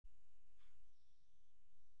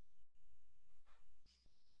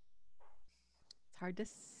hard to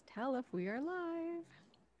tell if we are live.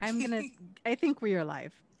 I'm gonna. I think we are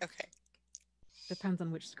live. Okay. Depends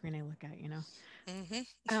on which screen I look at.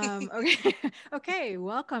 hmm Okay. Okay.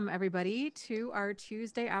 Welcome everybody to our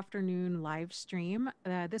Tuesday afternoon live stream.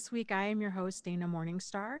 This week I am your host Dana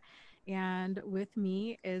Morningstar, and with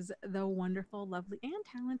me is the wonderful, lovely, and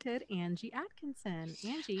talented Angie Atkinson.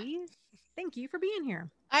 Angie, thank you for being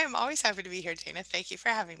here. I am always happy to be here, Dana. Thank you for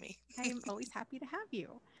having me. I am always happy to have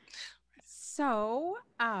you. So,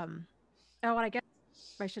 I guess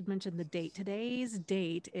I should mention the date. Today's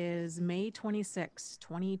date is May 26,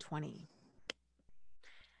 2020.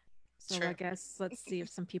 So I True. guess let's see if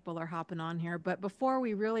some people are hopping on here. But before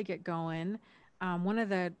we really get going, one of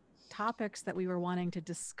the topics that we were wanting to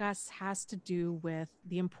discuss has to do with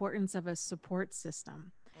the importance of a support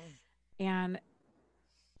system. Mm. And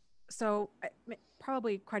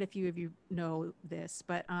probably quite a few of you know this,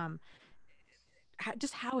 but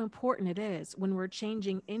just how important it is when we're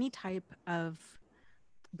changing any type of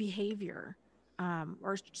behavior,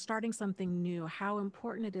 or starting something new, how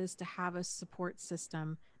important it is to have a support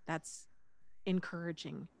system that's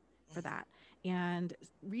encouraging for that. And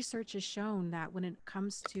research has shown that when it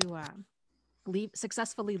comes to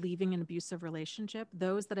successfully leaving an abusive relationship,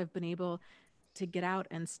 those that have been able to get out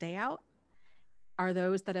and stay out are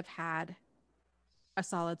those that have had a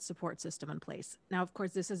solid support system in place. Now, of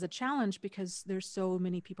course, this is a challenge because there's so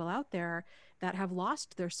many people out there that have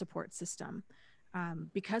lost their support system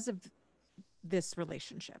because of this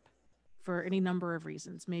relationship for any number of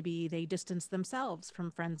reasons. Maybe they distance themselves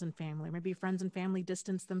from friends and family. Maybe friends and family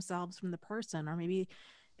distance themselves from the person, or maybe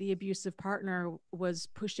the abusive partner was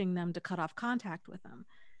pushing them to cut off contact with them.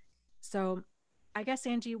 So, I guess,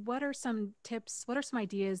 Angie, what are some tips? What are some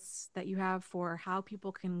ideas that you have for how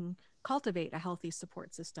people can cultivate a healthy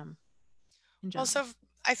support system in Well, general? so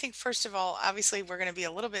I think first of all, obviously, we're going to be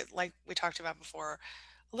a little bit like we talked about before,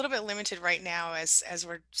 a little bit limited right now as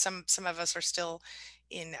we're some of us are still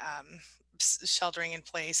in sheltering in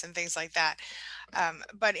place and things like that.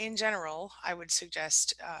 But in general, I would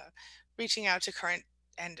suggest reaching out to current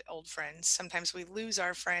and old friends. Sometimes we lose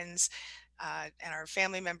our friends and our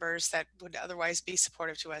family members that would otherwise be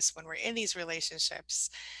supportive to us when we're in these relationships.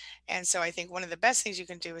 And so I think one of the best things you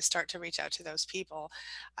can do is start to reach out to those people.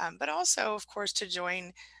 But also, of course, to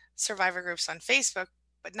join survivor groups on Facebook,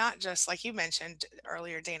 but not just like you mentioned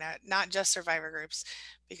earlier, Dana, not just survivor groups,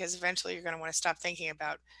 because eventually you're going to want to stop thinking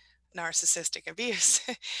about narcissistic abuse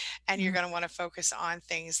and you're Mhm. going to want to focus on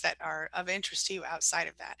things that are of interest to you outside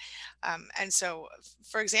of that. And so,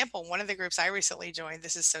 for example, one of the groups I recently joined,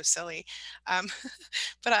 this is so silly, um,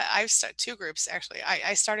 but I've started two groups actually.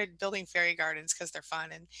 I started building fairy gardens because they're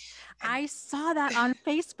fun and I saw that on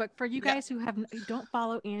Facebook. For you yeah, guys who don't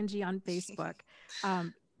follow Angie on Facebook,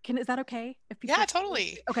 um, is that okay if yeah, people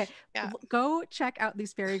totally, okay, yeah. go check out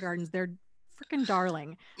these fairy gardens. They're freaking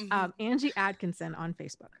darling. hmm Angie Atkinson on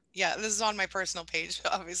Facebook. Yeah, this is on my personal page,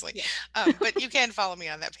 obviously, Yes. but you can follow me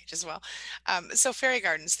on that page as well. So fairy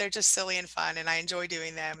gardens, they're just silly and fun, and I enjoy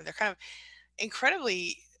doing them. And they're kind of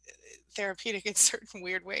incredibly therapeutic in certain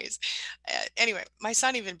weird ways. Anyway, my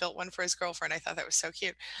son even built one for his girlfriend. I thought that was so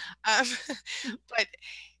cute. Um, but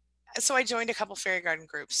so I joined a couple fairy garden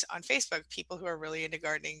groups on Facebook, people who are really into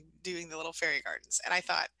gardening, doing the little fairy gardens. And I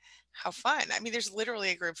thought, how fun. I mean, there's literally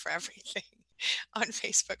a group for everything on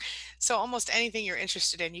Facebook. So almost anything you're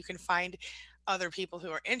interested in, you can find other people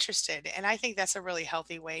who are interested. And I think that's a really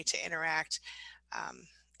healthy way to interact um,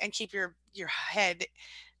 and keep your head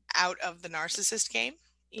out of the narcissist game.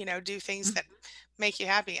 Do things that make you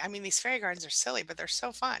happy. I mean, these fairy gardens are silly, but they're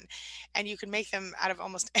so fun, and you can make them out of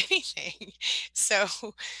almost anything. So,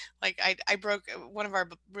 like, I broke one of our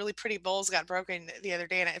really pretty bowls got broken the other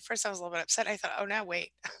day, and at first I was a little bit upset. I thought, oh no,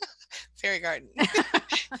 wait, fairy garden.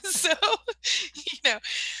 So, you know,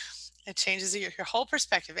 it changes your whole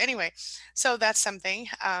perspective. Anyway, so that's something.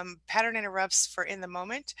 Pattern interrupts for in the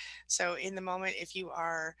moment. So in the moment, if you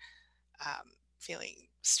are feeling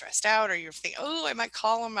stressed out or you're thinking, oh, I might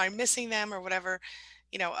call them, I'm missing them or whatever,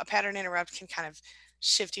 a pattern interrupt can kind of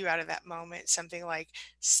shift you out of that moment. Something like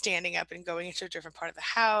standing up and going into a different part of the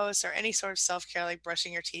house or any sort of self care, like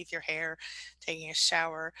brushing your teeth, your hair, taking a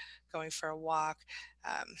shower, going for a walk,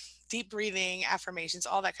 um, deep breathing, affirmations,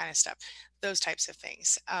 all that kind of stuff. Those types of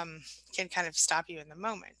things can kind of stop you in the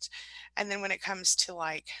moment. And then when it comes to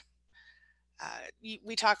like,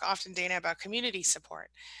 we talk often, Dana, about community support.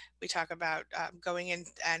 We talk about going in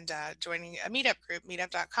and joining a meetup group,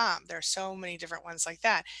 meetup.com. There are so many different ones like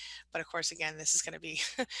that. But of course, again, this is going to be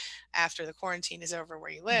after the quarantine is over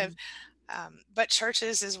where you live. Mhm. But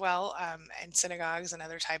churches as well, and synagogues and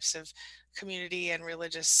other types of community and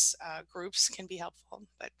religious groups can be helpful.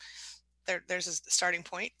 But there's a starting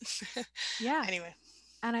point. Yeah. Anyway,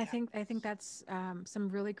 And yeah, I think that's some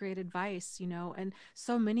really great advice, you know, and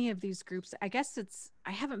so many of these groups, I guess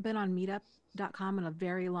I haven't been on meetup.com in a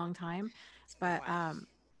very long time, it's been a but while.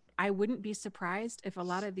 I wouldn't be surprised if a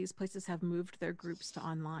lot of these places have moved their groups to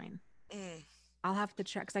online. Mm, I'll have to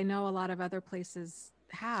check because I know a lot of other places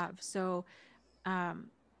have. So, um,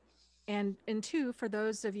 and two, for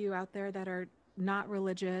those of you out there that are not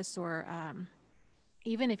religious or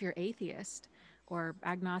even if you're atheist or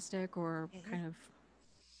agnostic or hmm. kind of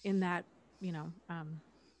in that, you know,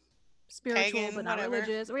 spiritual but Pagan, not whatever.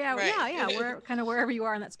 religious, or Right. yeah, where kind of wherever you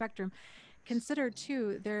are on that spectrum. Consider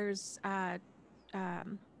too, there's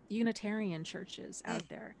um, Unitarian churches Mm, out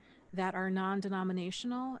there that are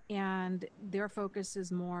non-denominational, and their focus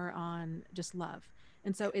is more on just love.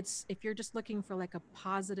 And so yeah. it's, if you're just looking for like a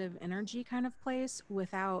positive energy kind of place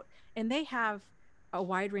without, and they have a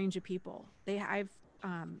wide range of people.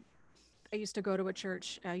 Um, I used to go to a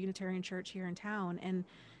church, a Unitarian church here in town, and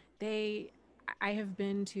they, I have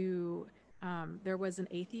been to, there was an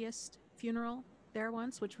atheist funeral there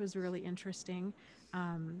once, which was really interesting.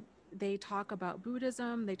 They talk about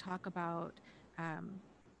Buddhism, they talk about, um,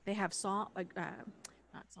 they have psalm, like,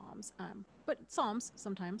 not psalms, but psalms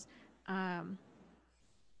sometimes, um,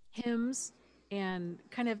 hymns, and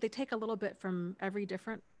kind of, they take a little bit from every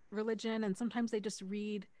different religion, and sometimes they just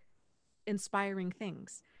read inspiring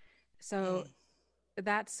things. So Mm,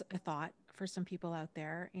 that's a thought for some people out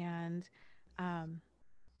there. And um,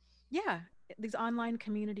 yeah, these online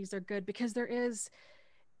communities are good because there is,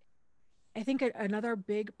 I think, another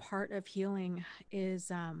big part of healing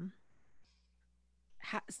is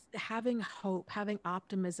having hope, having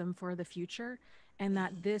optimism for the future, and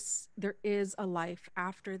that hmm. there is a life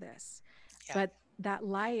after this. Yeah. But that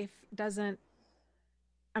life doesn't,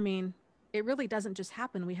 I mean, it really doesn't just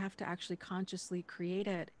happen. We have to actually consciously create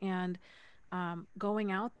it. And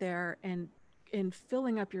going out there and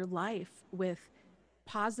filling up your life with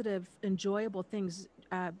positive, enjoyable things.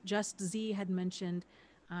 Just Z had mentioned,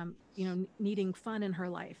 you know, needing fun in her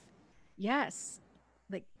life. Yes,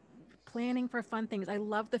 like planning for fun things. I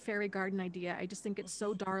love the fairy garden idea. I just think it's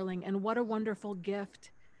so Hmm. darling, and what a wonderful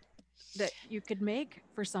gift that you could make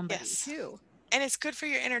for somebody Yes. too. And it's good for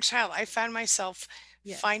your inner child. I found myself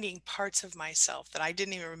Yes. finding parts of myself that I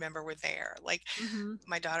didn't even remember were there. Like Mm-hmm.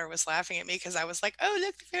 my daughter was laughing at me because I was like, "Oh,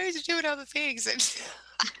 look, the fairies are doing all the things," and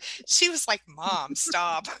she was like, "Mom,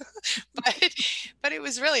 stop!" but but it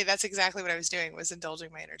was really that's exactly what I was doing was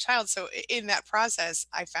indulging my inner child. So in that process,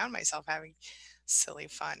 I found myself having silly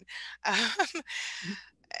fun. Um,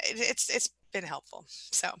 it's been helpful.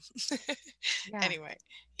 So Yeah. anyway,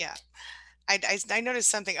 yeah. I noticed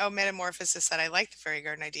something. Oh, metamorphosis said I like the fairy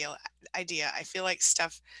garden idea. I feel like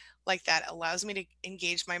stuff like that allows me to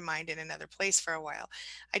engage my mind in another place for a while.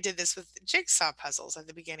 I did this with jigsaw puzzles at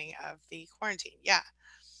the beginning of the quarantine. Yeah,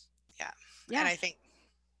 yeah. And Yeah, I think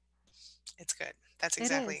it's good. That's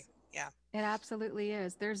it exactly, is. yeah. It absolutely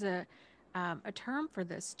is. There's a term for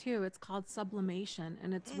this too. It's called sublimation,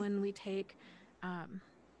 and it's Mm, when we take, um,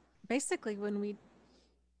 basically, when we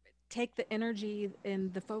take the energy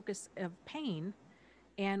and the focus of pain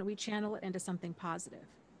and we channel it into something positive.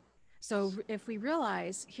 So if we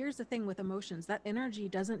realize, here's the thing with emotions, that energy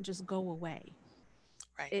doesn't just go away.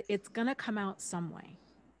 right. It's going to come out some way.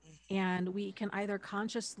 And we can either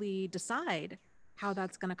consciously decide how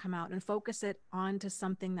that's going to come out and focus it onto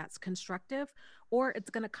something that's constructive, or it's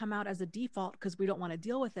going to come out as a default because we don't want to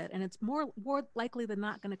deal with it, and it's more likely than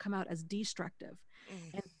not going to come out as destructive.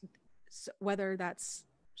 Mm, And so whether that's,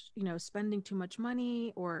 you know, spending too much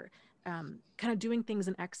money or kind of doing things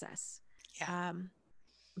in excess. yeah. um,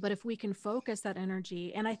 but if we can focus that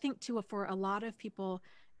energy, and I think too, for a lot of people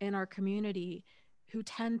in our community who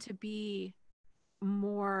tend to be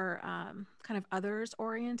more kind of others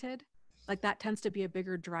oriented, like that tends to be a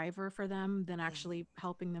bigger driver for them than Mm, actually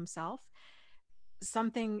helping themselves.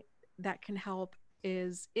 Something that can help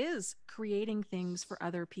is creating things for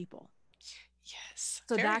other people. yes.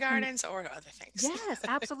 So Fairy that can, gardens or other things. yes,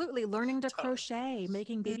 absolutely, learning to Totally. crochet,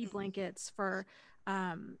 making baby Mm, blankets for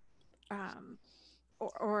um um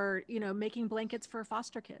or you know, making blankets for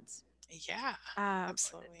foster kids. yeah, um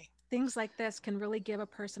absolutely. Things like this can really give a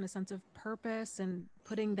person a sense of purpose and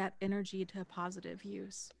putting that energy to positive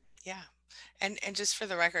use. Yeah. And just for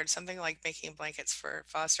the record, something like making blankets for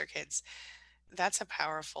foster kids, that's a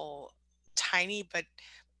powerful, tiny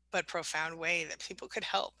but profound way that people could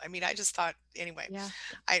help. I mean, I just thought anyway, Yeah.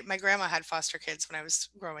 I my grandma had foster kids when I was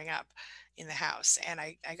growing up in the house, and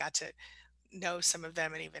I got to know some of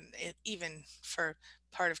them, and even for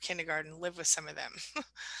part of kindergarten, live with some of them.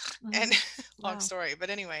 And Hmm. long Wow. story, but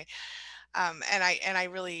anyway, and I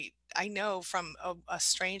really I know from a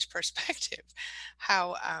strange perspective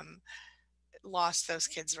how lost those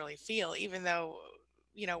kids really feel, even though,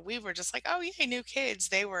 we were just like, oh, yay, new kids.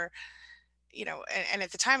 They were, and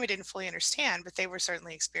at the time I didn't fully understand, but they were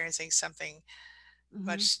certainly experiencing something Mm-hmm.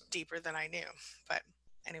 much deeper than I knew. But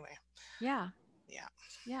anyway, Yeah. yeah,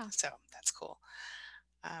 Yeah. so that's cool.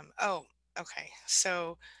 Oh, okay.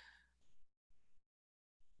 So,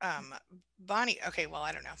 um, Bonnie, okay, well,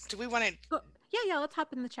 I don't know. Do we want to? Go, yeah, yeah, let's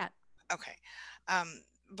hop in the chat. Okay.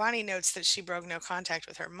 Bonnie notes that she broke no contact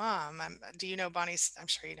with her mom. Do you know Bonnie's? I'm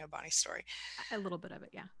sure you know Bonnie's story. A little bit of it,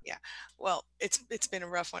 yeah. Yeah. Well, it's been a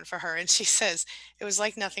rough one for her, and she says it was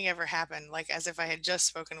like nothing ever happened, like as if I had just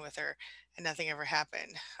spoken with her and nothing ever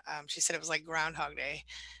happened. She said it was like Groundhog Day.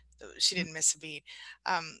 She Mm. didn't miss a beat.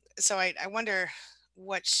 So I wonder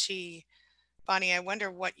what Bonnie. I wonder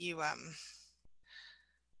what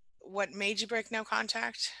made you break no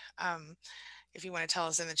contact. If you want to tell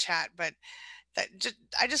us in the chat, but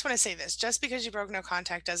I just want to say this: just because you broke no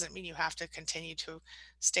contact doesn't mean you have to continue to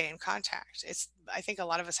stay in contact. I think a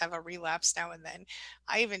lot of us have a relapse now and then.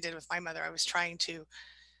 I even did with my mother. I was trying to,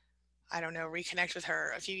 I don't know, reconnect with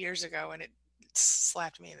her a few years ago, and it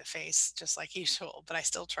slapped me in the face just like usual. But I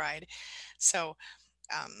still tried. So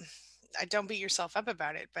um, I don't beat yourself up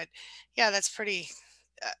about it. But yeah, that's pretty.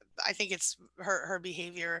 Uh, I think it's her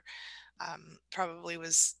behavior probably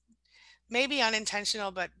was maybe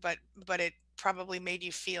unintentional, but it probably made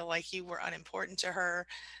you feel like you were unimportant to her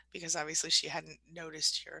because obviously she hadn't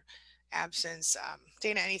noticed your absence.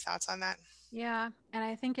 Dana, any thoughts on that? Yeah, and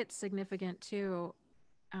I think it's significant too.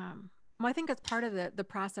 Well, I think it's part of the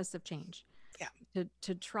process of change. Yeah,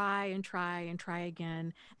 To try and try and try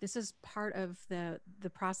again. This is part of the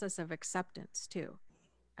process of acceptance too.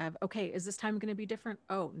 Of okay, is this time going to be different?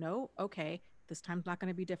 Oh no, okay, this time's not going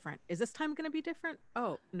to be different. Is this time going to be different?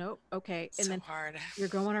 Oh no, okay, and so then hard. you're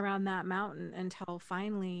going around that mountain until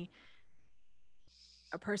finally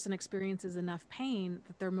a person experiences enough pain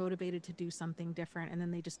that they're motivated to do something different, and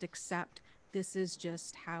then they just accept this is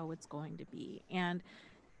just how it's going to be. And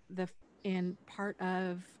the and part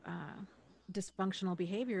of dysfunctional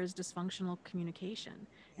behavior is dysfunctional communication,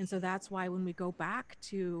 and so that's why when we go back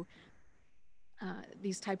to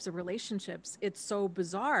these types of relationships, it's so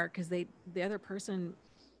bizarre because the other person,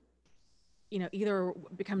 either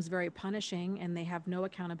becomes very punishing and they have no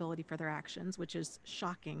accountability for their actions, which is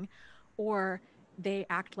shocking, or they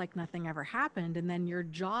act like nothing ever happened, and then your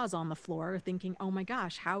jaw's on the floor thinking, oh my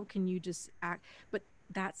gosh, how can you just act? But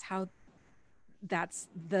that's how that's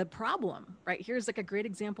the problem. Right, here's like a great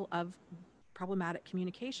example of problematic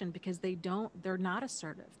communication, because they're not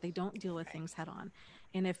assertive, they don't deal with Right, things head on.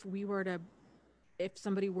 And if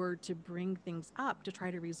somebody were to bring things up to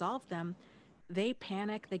try to resolve them, they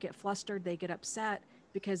panic, they get flustered, they get upset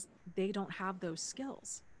because they don't have those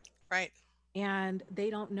skills, right. and they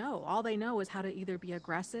don't know. All they know is how to either be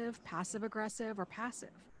aggressive, passive aggressive, or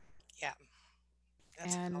passive. Yeah,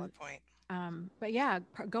 that's a And valid point. but yeah,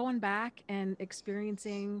 going back and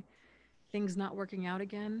experiencing things not working out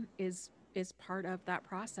again is part of that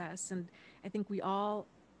process. And I think we all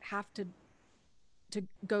have to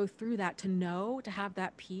go through that, to know, to have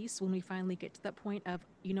that peace when we finally get to that point of,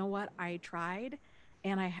 you know what, I tried,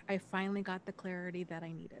 and I finally got the clarity that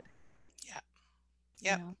I needed, Yeah,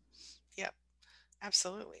 you yep, know. yep,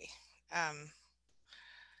 absolutely. Um,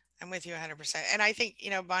 I'm with you 100%. And I think,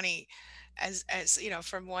 Bonnie, as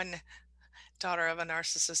from one daughter of a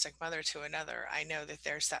narcissistic mother to another, I know that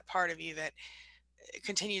there's that part of you that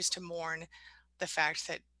continues to mourn the fact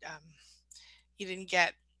that you didn't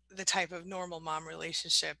get the type of normal mom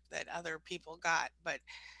relationship that other people got. But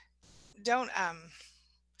don't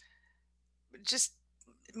just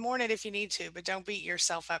mourn it if you need to, but don't beat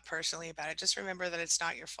yourself up personally about it. Just remember that it's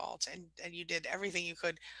not your fault, and you did everything you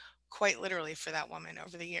could, quite literally, for that woman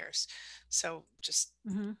over the years. So just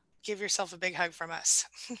Hmm. give yourself a big hug from us.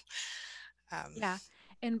 Yeah,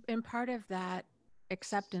 and part of that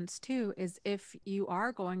acceptance too is, if you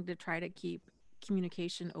are going to try to keep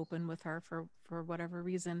communication open with her for whatever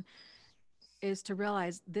reason, is to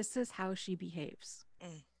realize this is how she behaves.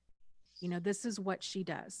 Mm. This is what she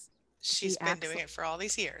does. She's She been acts doing it for all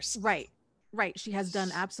these years. right. Right, she has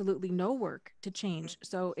done absolutely no work to Mhm. change,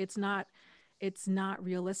 so it's not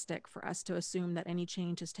realistic for us to assume that any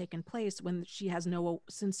change has taken place when she has no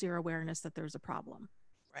sincere awareness that there's a problem.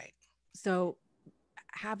 Right. So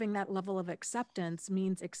having that level of acceptance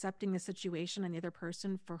means accepting the situation and the other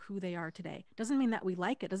person for who they are today. Doesn't mean that we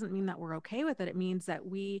like it, doesn't mean that we're okay with it. It means that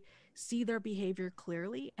we see their behavior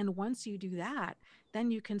clearly, and once you do that,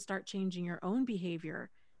 then you can start changing your own behavior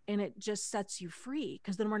and it just sets you free,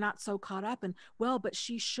 because then we're not so caught up in, well, but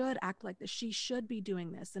she should act like this, she should be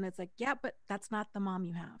doing this, and it's like, yeah, but that's not the mom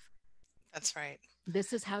you have. That's right.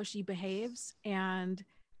 This is how she behaves, and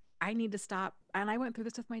I need to stop. And I went through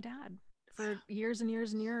this with my dad for years and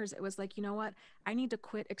years and years. It was like, you know what, I need to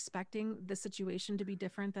quit expecting the situation to be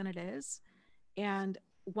different than it is. And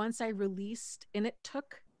once I released, and it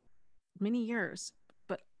took many years,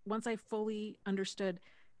 but once I fully understood,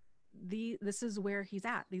 this is where he's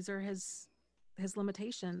at, these are his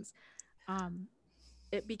limitations, um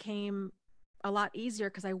it became a lot easier,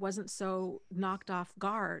 because I wasn't so knocked off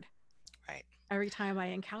guard Right. every time I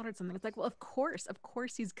encountered something. It's like, well, of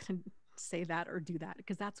course he's gonna say that or do that,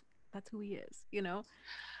 because that's who he is, you know.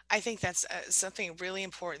 I think that's something really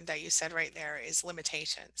important that you said right there is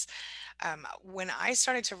limitations. When I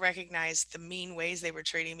started to recognize the mean ways they were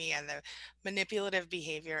treating me and the manipulative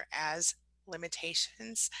behavior as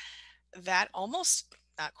limitations, that almost,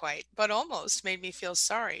 not quite, but almost made me feel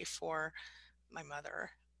sorry for my mother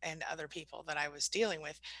and other people that I was dealing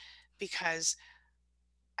with, because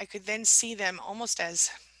I could then see them almost as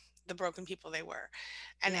the broken people they were.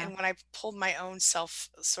 Yeah. And when I pulled my own self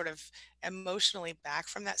sort of emotionally back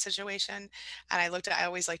from that situation, and I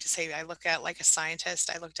always like to say, I look at it like a scientist.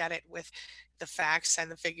 I looked at it with the facts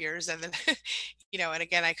and the figures and then, and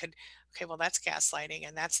again, I could, okay, well, that's gaslighting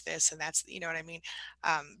and that's this and that's, you know what I mean?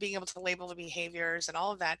 Being able to label the behaviors and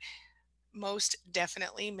all of that most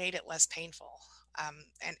definitely made it less painful.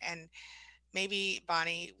 And maybe,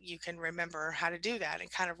 Bonnie, you can remember how to do that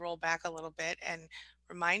and kind of roll back a little bit and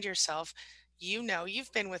remind yourself,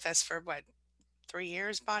 you've been with us for what, 3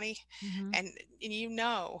 years, Bonnie, Hmm. and you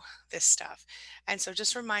know this stuff. And so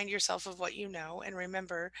just remind yourself of what you know and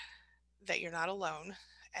remember that you're not alone,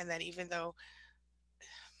 and that even though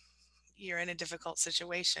you're in a difficult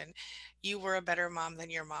situation, you were a better mom than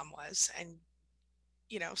your mom was. And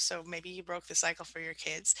so maybe you broke the cycle for your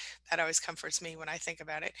kids. That always comforts me when I think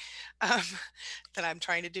about it. Um, that I'm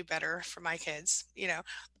trying to do better for my kids,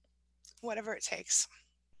 whatever it takes.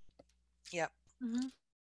 Yep. Hmm.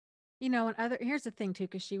 You know, and other here's the thing too,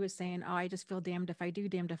 because she was saying, oh, I just feel damned if I do,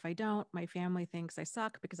 damned if I don't. My family thinks I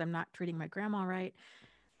suck because I'm not treating my grandma right,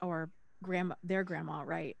 or their grandma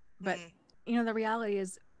right. But Hmm. the reality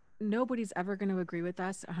is, nobody's ever going to agree with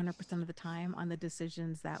us 100% of the time on the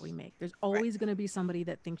decisions that we make. There's Right. always going to be somebody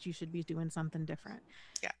that thinks you should be doing something different.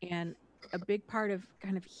 Yeah. And a big part of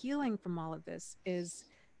kind of healing from all of this is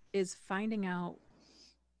finding out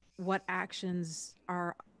what actions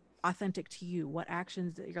are authentic to you, what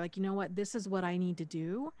actions that you're like, you know what, this is what I need to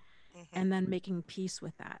do, Hmm. and then making peace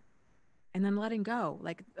with that, and then letting go.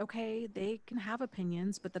 Like, okay, they can have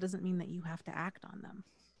opinions, but that doesn't mean that you have to act on them.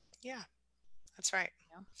 Yeah. That's right.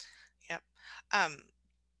 Yeah. Yep. Um,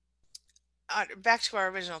 Back to our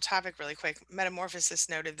original topic really quick. Metamorphosis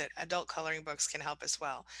noted that adult coloring books can help as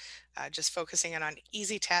well, just focusing in on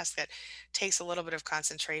easy tasks that takes a little bit of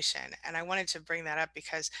concentration. And I wanted to bring that up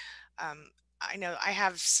because um, I know I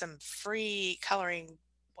have some free coloring,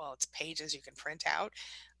 well, it's pages you can print out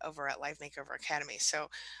over at Life Makeover Academy. So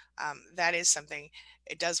that is something,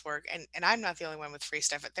 it does work. And I'm not the only one with free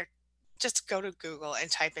stuff. They're just go to Google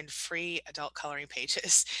and type in free adult coloring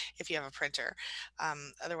pages if you have a printer.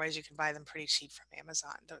 Otherwise, you can buy them pretty cheap from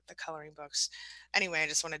Amazon, the coloring books. Anyway, I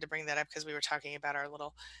just wanted to bring that up because we were talking about our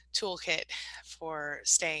little toolkit for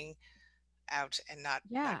staying out and not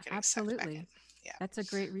Yeah, getting sucked back in. absolutely. Yeah. That's a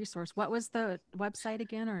great resource. What was the website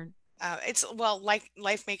again? Or It's well like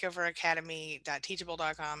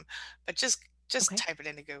lifemakeoveracademy.teachable.com, but just okay, type it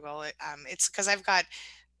into Google. It's because I've got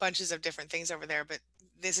bunches of different things over there, but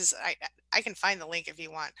this is I can find the link if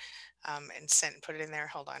you want, and put it in there.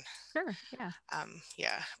 Hold on. sure, yeah.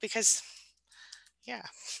 Yeah, because yeah,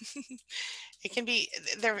 it can be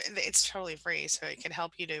there. It's totally free, so it can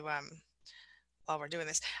help you to while we're doing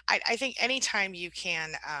this. I think anytime you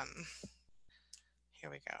can. Here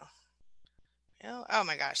we go. Oh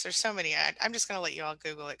my gosh, there's so many. I'm just going to let you all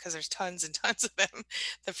Google it because there's tons and tons of them,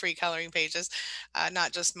 the free coloring pages,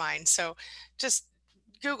 not just mine. So just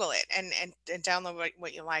Google it and download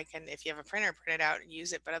what you like. And if you have a printer, print it out and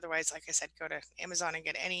use it. But otherwise, like I said, go to Amazon and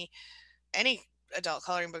get any adult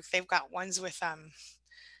coloring book. They've got ones with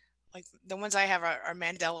like the ones I have are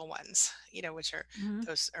Mandela ones, which are Hmm.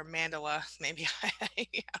 those are mandala, maybe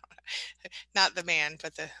not the man,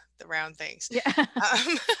 but the round things. Yeah.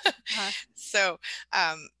 Um, uh, so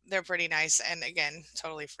they're pretty nice, and again,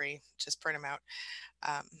 totally free. Just print them out.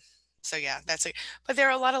 Um, so yeah, that's it. But there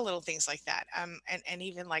are a lot of little things like that, and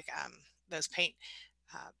even like those paint,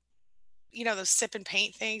 uh, those sip and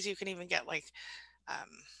paint things. You can even get like um,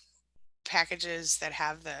 packages that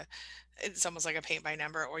have the it's almost like a paint by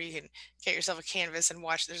number, or you can get yourself a canvas and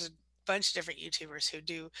watch. There's a bunch of different YouTubers who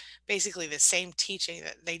do basically the same teaching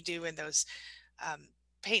that they do in those um,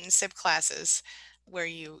 paint and sip classes, where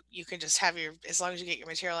you can just have your, as long as you get your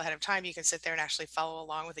material ahead of time, you can sit there and actually follow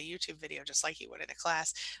along with a YouTube video just like you would in a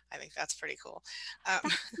class. I think that's pretty cool. um,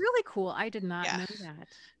 That's really cool. I did not yeah, know that.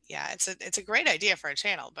 yeah, it's a great idea for a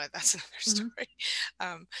channel, but that's another Hmm. story.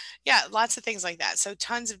 um, yeah, lots of things like that, so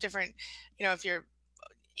tons of different, if you're,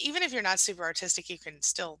 even if you're not super artistic, you can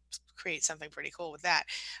still create something pretty cool with that.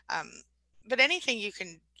 um, but anything you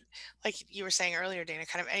can, like you were saying earlier, Dana,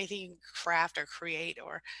 kind of anything you can craft or create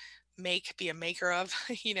or be a maker of,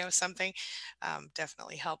 something,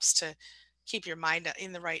 definitely helps to keep your mind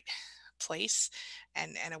in the right place,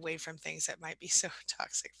 and away from things that might be so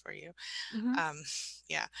toxic for you. Hmm. Um,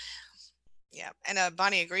 yeah, yeah. And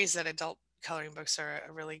Bonnie agrees that adult coloring books are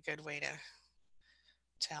a really good way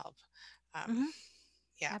to help. Um, Hmm.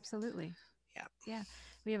 yeah, Absolutely. yeah. Yeah.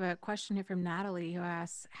 We have a question here from Natalie who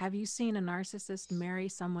asks, have you seen a narcissist marry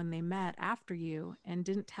someone they met after you and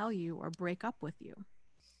didn't tell you or break up with you?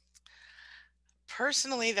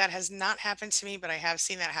 Personally, that has not happened to me, but I have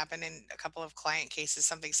seen that happen in a couple of client cases,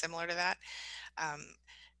 something similar to that. Um,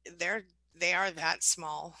 they're they are that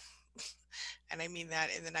small, and I mean that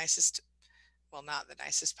in the nicest, well, not the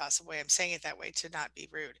nicest possible way. I'm saying it that way to not be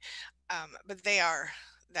rude, but they are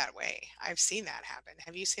that way. I've seen that happen.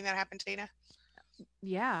 Have you seen that happen, Tina?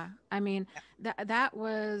 Yeah. I mean, Yeah. that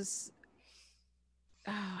was,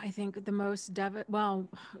 I think the most well,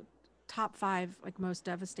 top five like most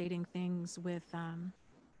devastating things with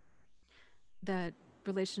the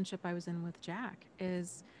relationship I was in with Jack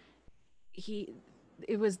is he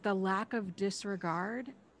it was the lack of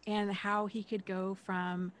disregard and how he could go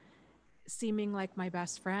from seeming like my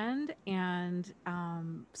best friend and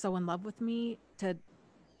so in love with me to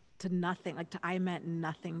nothing, like to I meant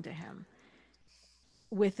nothing to him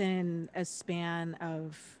within a span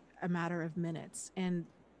of a matter of minutes. And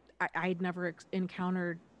I'd never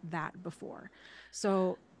encountered that before.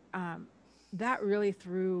 So um, that really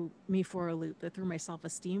threw me for a loop. It threw my self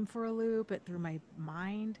esteem for a loop. It threw my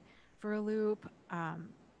mind for a loop.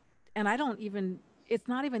 And I don't even, it's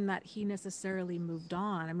not even that he necessarily moved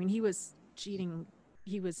on. I mean, he was cheating,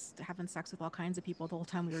 he was having sex with all kinds of people the whole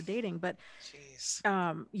time we were dating. But Jeez.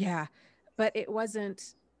 yeah, but it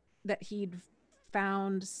wasn't that he'd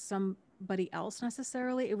found somebody else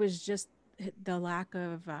necessarily. It was just the lack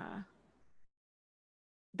of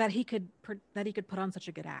that he could put on such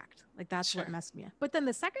a good act. Like that's what Sure. messed me up. But then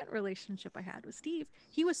the second relationship I had with Steve,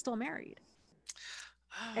 he was still married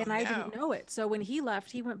Oh and I didn't no. know it. So when he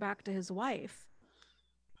left, he went back to his wife,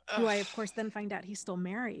 who Ugh. I of course then find out he's still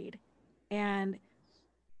married, and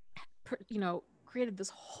created this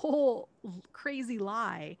whole crazy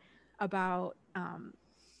lie about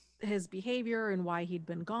his behavior and why he'd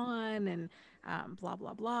been gone and blah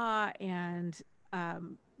blah blah, and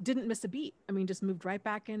didn't miss a beat. I mean, just moved right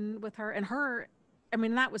back in with her and her. I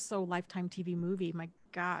mean, that was so Lifetime TV movie. My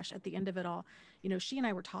gosh, at the end of it all, she and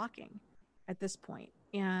I were talking at this point,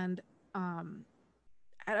 and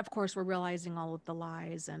of course we're realizing all of the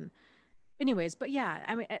lies and anyways. But yeah,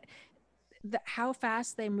 I mean, how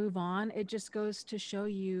fast they move on, it just goes to show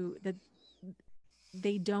you that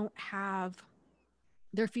they don't have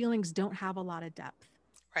their feelings don't have a lot of depth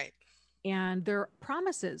Right. and their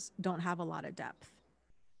promises don't have a lot of depth.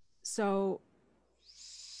 So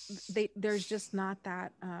there's just not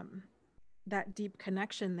that deep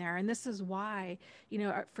connection there. And this is why,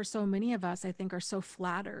 for so many of us, I think are so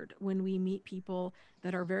flattered when we meet people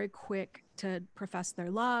that are very quick to profess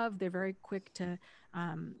their love. They're very quick to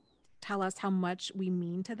um, tell us how much we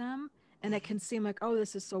mean to them. And it Hmm. can seem like, oh,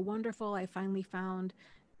 this is so wonderful. I finally found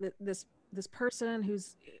this person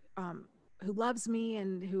um, who loves me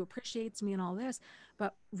and who appreciates me and all this.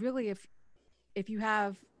 But really, if you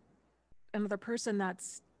have another person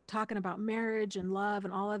that's talking about marriage and love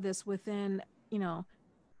and all of this within, you know,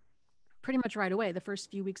 pretty much right away, the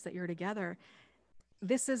first few weeks that you're together,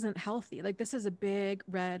 this isn't healthy. Like this is a big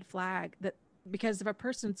red flag that because if a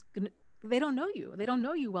person's gonna, they don't know you. They don't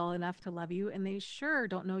know you well enough to love you, and they sure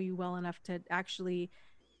don't know you well enough to actually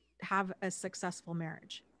have a successful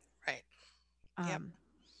marriage. Right. Yep. Um,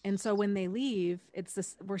 and so when they leave, it's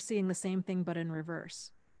this we're seeing the same thing but in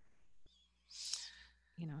reverse.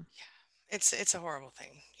 You know, It's a horrible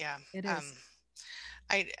thing. Yeah. it Um, is.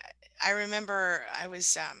 I I remember I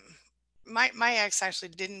was my ex actually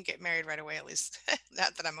didn't get married right away, at least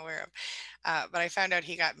not that I'm aware of. But I found out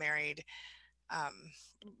he got married um,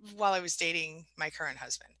 while I was dating my current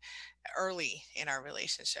husband, early in our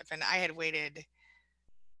relationship, and I had waited.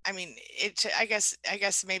 I mean, I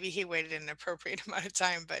guess maybe he waited an appropriate amount of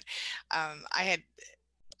time, but I had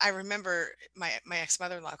I remember my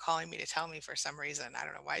ex-mother-in-law calling me to tell me for some reason. I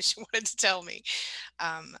don't know why she wanted to tell me.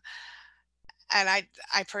 Um, and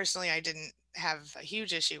I personally I didn't have a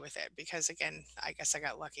huge issue with it because again, I guess I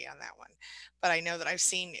got lucky on that one. But I know that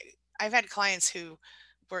I've had clients who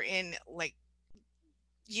were in like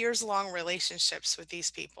years long relationships with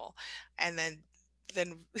these people, and then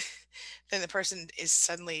then the person is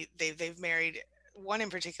suddenly they've married one in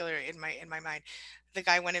particular in my mind. The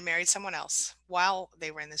guy went and married someone else while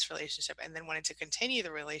they were in this relationship and then wanted to continue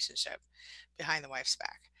the relationship behind the wife's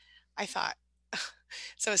back. I thought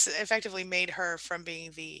so it's effectively made her from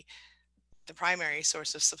being the primary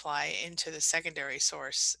source of supply into the secondary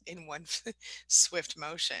source in one swift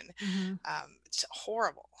motion. Mm-hmm. It's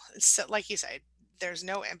horrible. So, like you said, there's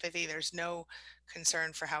no empathy, there's no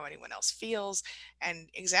concern for how anyone else feels, and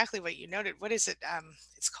exactly what you noted. What is it?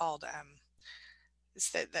 It's called.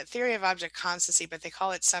 It's that theory of object constancy, but they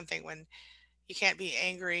call it something when you can't be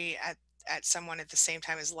angry at someone at the same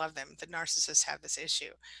time as love them. The narcissists have this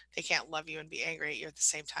issue. They can't love you and be angry at you at the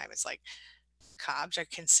same time. It's like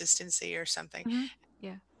object consistency or something. Mm-hmm.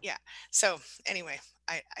 Yeah. Yeah. So anyway,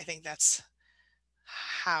 I think that's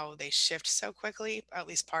how they shift so quickly, or at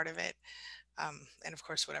least part of it. And of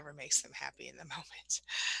course, whatever makes them happy in the moment.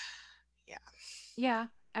 Yeah. Yeah.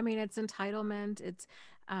 I mean, it's entitlement. It's,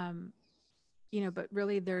 um, but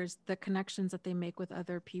really there's the connections that they make with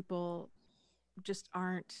other people just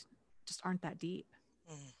aren't just aren't that deep,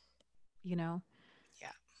 Mm, you know?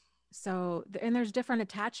 yeah. So, and there's different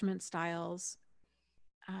attachment styles.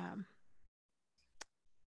 Um,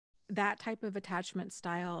 that type of attachment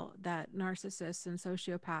style that narcissists and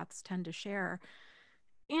sociopaths tend to share,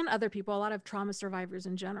 and other people, a lot of trauma survivors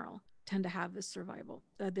in general, tend to have this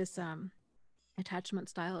this attachment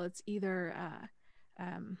style. It's either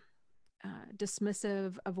um,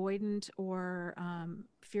 dismissive, avoidant, or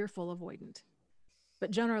fearful, avoidant,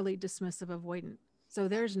 but generally dismissive, avoidant. So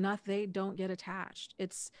Yeah. there's nothing, they don't get attached.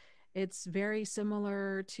 It's very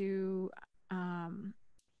similar to um,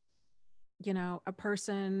 a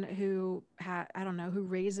person who I don't know, who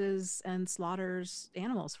raises and slaughters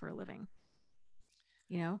animals for a living.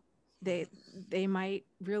 You know, they Mhm. they might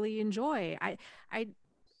really enjoy. I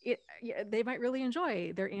yeah, they might really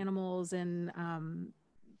enjoy their animals and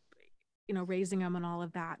raising them and all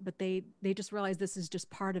of that, but they just realize this is just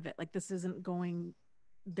part of it. Like this isn't going.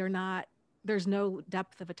 They're not. There's no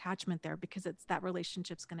depth of attachment there because it's that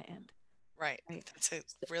relationship's going to end, Right. right? That's a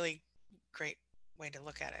really great way to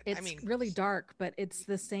look at it. I It's mean, really dark, but it's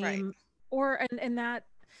the right. same. Or and that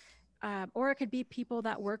or it could be people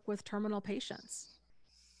that work with terminal patients,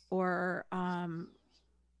 or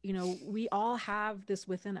we all have this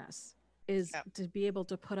within us, is Yep. to be able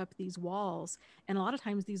to put up these walls. And a lot of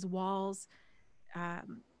times these walls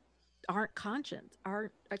um, aren't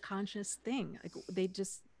a conscious thing. Like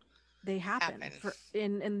they happen Happen.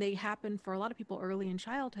 and they happen for a lot of people early in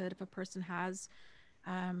childhood. If a person has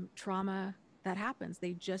trauma that happens,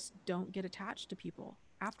 they just don't get attached to people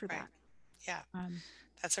after Right. that. Yeah. um,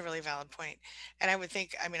 That's a really valid point. And I would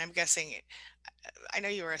think, I mean, I'm guessing, I know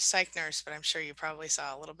you were a psych nurse, but I'm sure you probably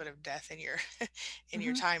saw a little bit of death in your in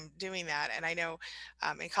your mhm, time doing that. And I know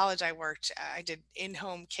in college I worked, I did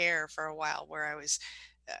in-home care for a while where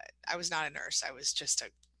uh, I was not a nurse. I was just a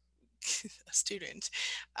student,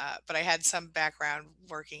 but I had some background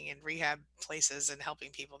working in rehab places and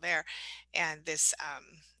helping people there. And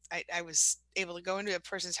I was able to go into a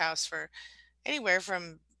person's house for anywhere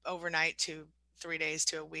from overnight to 3 days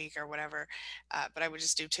to a week or whatever. But I would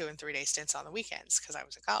just do 2 and 3 day stints on the weekends because I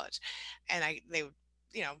was in college, and they would,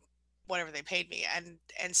 you know, whatever they paid me,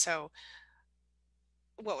 and so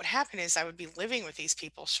what would happen is I would be living with these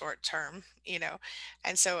people short term,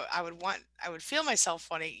 and so I would feel myself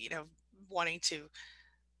wanting, wanting to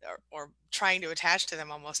or trying to attach to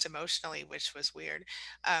them almost emotionally, which was weird.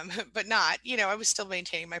 But not, I was still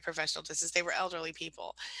maintaining my professional distance. They were elderly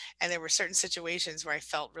people, and there were certain situations where I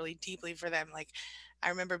felt really deeply for them. Like, I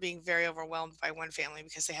remember being very overwhelmed by one family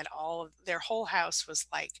because they had all of their whole house was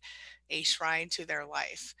like a shrine to their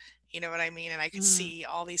life. You know what I mean? And I could mm, see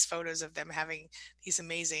all these photos of them having these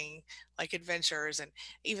amazing like adventures. And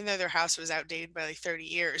even though their house was outdated by like 30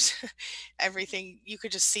 years, everything you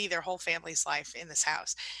could just see their whole family's life in this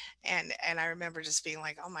house. And I remember just being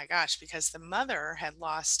like, "Oh my gosh," because the mother had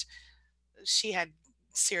lost she had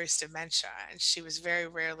serious dementia and she was very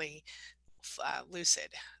rarely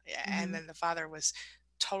lucid. Yeah, and mhm, then the father was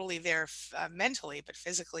totally there mentally, but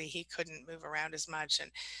physically he couldn't move around as much. And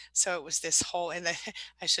so it was this whole, and the,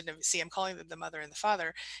 I shouldn't have, see, I'm calling them the mother and the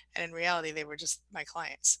father. And in reality, they were just my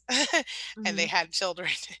clients and they Mhm. had children,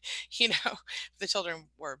 you know, the children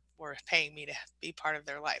were paying me to be part of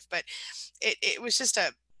their life. But it was just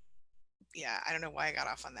a, yeah, I don't know why I got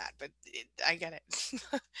off on that, but I get it.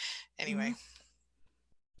 Anyway. Mhm.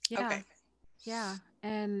 Yeah. Okay. Yeah.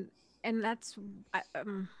 And that's I-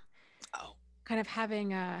 Oh, kind of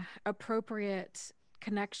having appropriate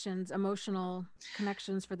connections, emotional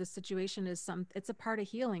connections for the situation is it's a part of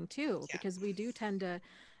healing too, yeah. because we do tend to,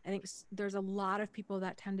 I think there's a lot of people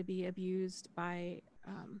that tend to be abused by,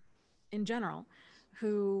 in general,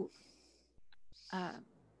 who uh,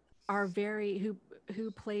 are very,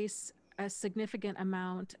 who place a significant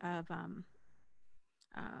amount of, um,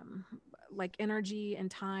 like energy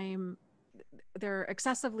and time. They're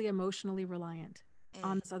excessively emotionally reliant Mm,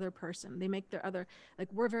 on this other person. They make their other, like,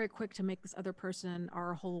 we're very quick to make this other person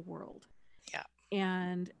our whole world. yeah.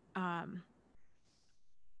 And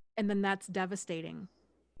and then that's devastating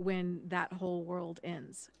when that whole world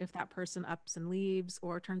ends. If that person ups and leaves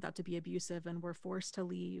or turns out to be abusive and we're forced to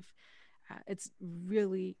leave, it's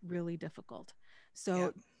really, really difficult. Yeah.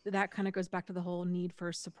 So that kind of goes back to the whole need for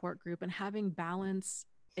a support group and having balance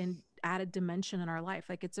and added dimension in our life.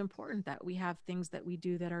 Like, it's important that we have things that we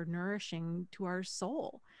do that are nourishing to our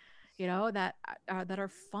soul, that are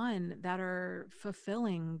fun, that are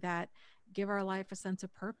fulfilling, that give our life a sense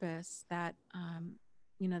of purpose, that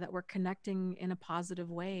that we're connecting in a positive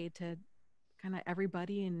way to kind of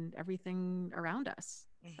everybody and everything around us.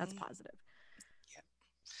 That's Hmm. positive. Yeah.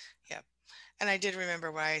 Yeah. And I did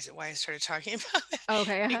remember why I started talking about it,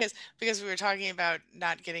 Okay. because we were talking about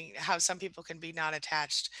not getting, how some people can be not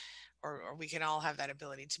attached, or we can all have that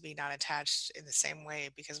ability to be not attached in the same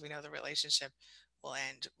way because we know the relationship will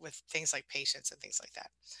end, with things like patience and things like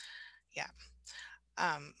that. Yeah.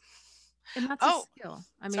 Um, And that's a oh, skill.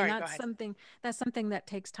 I mean, sorry, go ahead. that's something that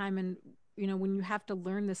takes time. And when you have to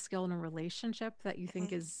learn the skill in a relationship that you think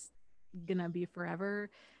Hmm. is gonna be forever,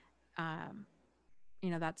 um,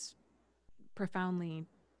 that's profoundly,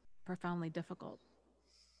 profoundly difficult.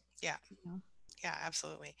 Yeah. You know? Yeah,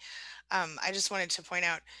 absolutely. I just wanted to point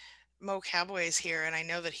out Mo Cowboy is here, and I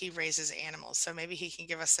know that he raises animals, so maybe he can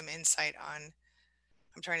give us some insight on.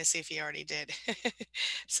 I'm trying to see if he already did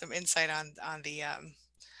some insight on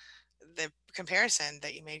the comparison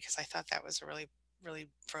that you made, because I thought that was a really, really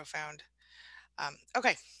profound.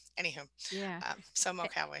 Okay. Anywho, Yeah. so Mo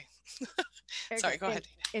Cowboy. Okay. Sorry, go ahead.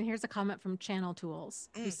 And here's a comment from Channel Tools,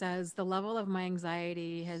 who Mm, says the level of my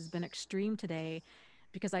anxiety has been extreme today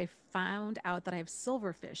because I found out that I have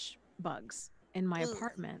silverfish bugs in my ugh.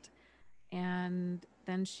 apartment. And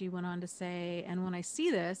then she went on to say, and when I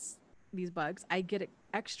see these bugs, I get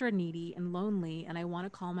extra needy and lonely, and I want to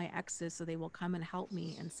call my exes so they will come and help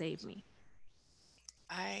me and save me.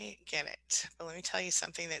 I get it, but let me tell you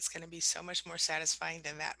something that's going to be so much more satisfying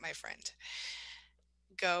than that, my friend.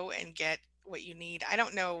 Go and get what you need. I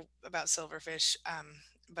don't know about silverfish,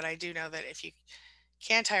 but I do know that if you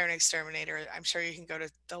can't hire an exterminator, I'm sure you can go to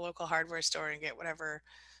the local hardware store and get whatever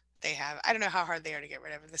they have. I don't know how hard they are to get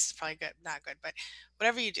rid of. This is probably good, not good, but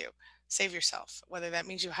whatever you do, save yourself. Whether that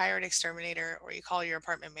means you hire an exterminator or you call your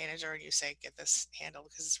apartment manager and you say, get this handled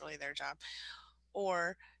because it's really their job,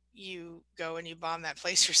 or you go and you bomb that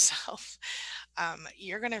place yourself,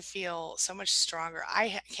 you're going to feel so much stronger.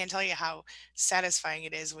 Can't tell you how satisfying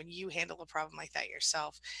it is when you handle a problem like that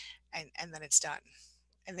yourself, and then it's done.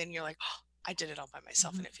 And then you're like, oh, I did it all by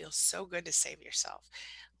myself. Hmm. And it feels so good to save yourself.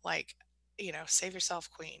 Like, save yourself,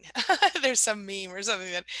 queen. There's some meme or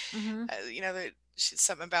something that, Hmm. that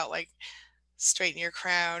something about like straighten your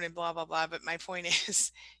crown and blah, blah, blah. But my point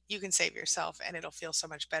is, you can save yourself and it'll feel so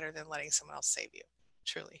much better than letting someone else save you.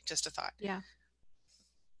 Truly, just a thought. Yeah.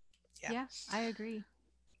 Yeah. Yeah, I agree. Yep.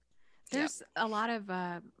 There's a lot of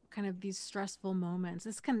kind of these stressful moments.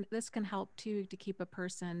 This can help too to keep a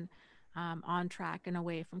person on track and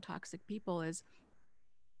away from toxic people. Is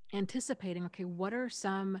anticipating, okay, what are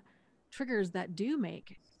some triggers that do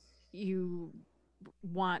make you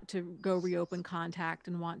want to go reopen contact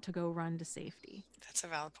and want to go run to safety? That's a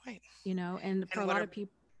valid point. And for And a what lot are, of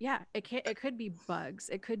people, yeah, it could be bugs,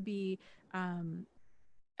 it could be um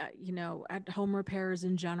at home repairs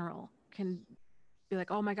in general can be like,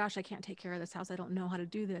 oh my gosh, I can't take care of this house, I don't know how to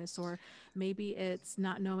do this. Or maybe it's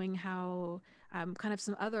not knowing how, kind of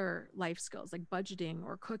some other life skills like budgeting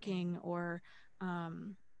or cooking or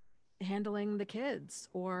um, handling the kids.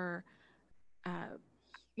 Or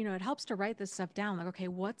it helps to write this stuff down, like, okay,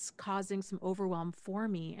 what's causing some overwhelm for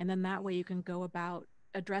me, and then that way you can go about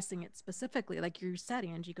addressing it specifically. Like you said,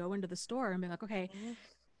 Angie, go into the store and be like, okay, Mhm.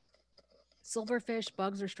 silverfish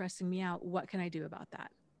bugs are stressing me out. What can I do about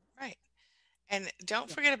that? Right. And don't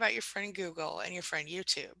Yeah, forget about your friend Google and your friend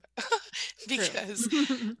YouTube true. because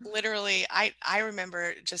literally I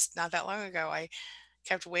remember just not that long ago I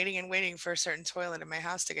kept waiting and waiting for a certain toilet in my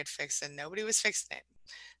house to get fixed and nobody was fixing it.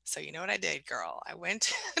 So you know what I did, girl? I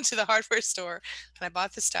went to the hardware store and I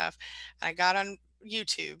bought the stuff and I got on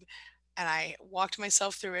YouTube and I walked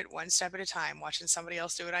myself through it one step at a time, watching somebody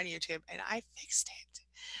else do it on YouTube, and I fixed it.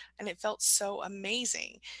 And it felt so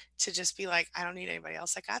amazing to just be like, I don't need anybody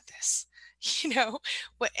else. I got this. You know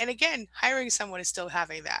what? And again, hiring someone is still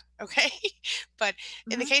having that. Okay. But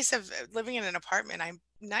in the Hmm. case of living in an apartment, I'm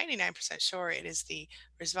 99% sure it is the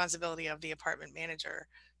responsibility of the apartment manager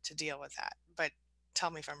to deal with that. But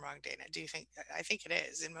tell me if I'm wrong, Dana. Do you think? I think it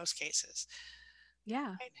is in most cases.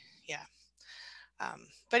 Yeah. Right? Yeah.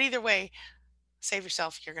 But either way, save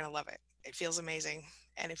yourself. You're going to love it. It feels amazing.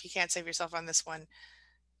 And if you can't save yourself on this one,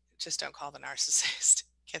 just don't call the narcissist.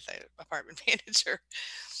 Get the apartment manager.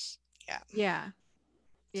 Yeah. Yeah.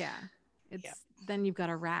 Yeah. Yeah. It's then you've got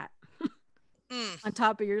a rat Mm, on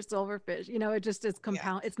top of your silverfish. It just is yeah.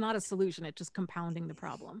 compound. It's not a solution. It's just compounding the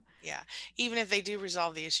problem. Yeah. Even if they do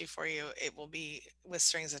resolve the issue for you, it will be with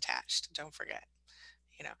strings attached. Don't forget.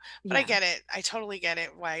 You know, but I Yeah. get it. I totally get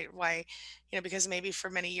it. Why, because maybe for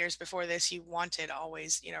many years before this, you wanted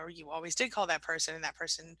always, or you always did call that person and that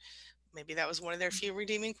person, maybe that was one of their few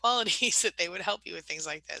redeeming qualities that they would help you with things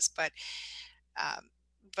like this. Um,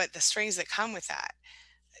 but the strings that come with that,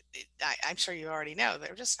 I'm sure you already know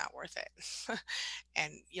they're just not worth it.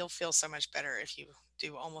 And you'll feel so much better if you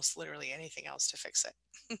do almost literally anything else to fix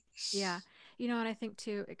it. Yeah. And I think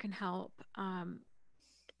too, it can help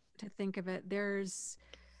to think of it.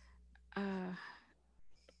 Uh,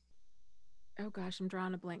 oh gosh, I'm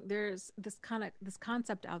drawing a blank. There's this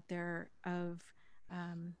concept out there of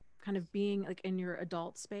um, kind of being like in your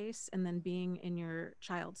adult space and then being in your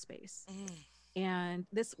child space. Mm, And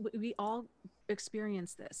we all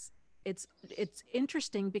experience this. It's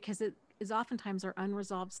interesting because it is oftentimes our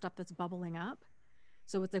unresolved stuff that's bubbling up.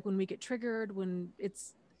 So it's like when we get triggered, when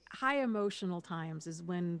it's high emotional times is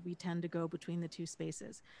when we tend to go between the two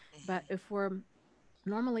spaces. But mhm. if we're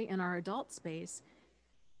normally in our adult space,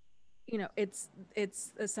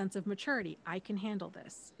 it's a sense of maturity. I can handle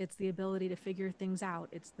this. It's the ability to figure things out.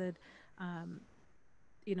 It's the um,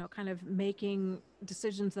 kind of making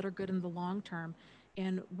decisions that are good in the long term.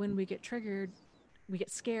 And when we get triggered, we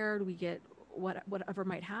get scared, we get whatever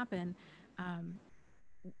might happen, um,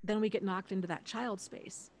 then we get knocked into that child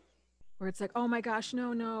space where it's like, oh my gosh,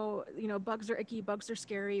 no, no, bugs are icky, bugs are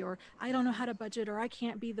scary, or I don't know how to budget, or I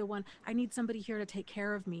can't be the one. I need somebody here to take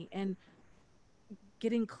care of me. And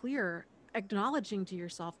getting clear, acknowledging to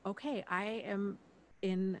yourself, okay, I am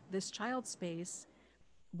in this child space.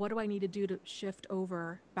 What do I need to do to shift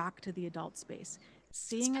over back to the adult space? It's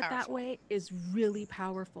Seeing it that powerful. way is really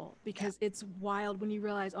powerful Yeah, because it's wild when you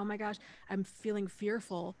realize, oh my gosh, I'm feeling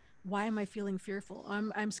fearful. Why am I feeling fearful?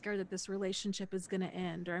 I'm scared that this relationship is going to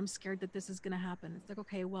end, or I'm scared that this is going to happen. It's like,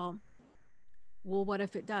 okay, well, what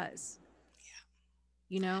if it does?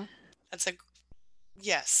 You know, that's a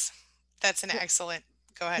yes. That's an excellent.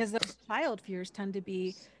 Go ahead. because those child fears tend to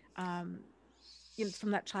be um,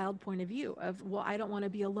 from that child point of view of, well, I don't want to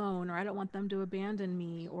be alone, or I don't want them to abandon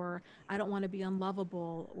me, or I don't want to be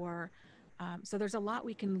unlovable, or so there's a lot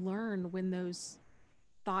we can learn when those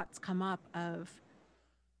thoughts come up of,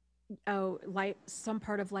 oh, life, some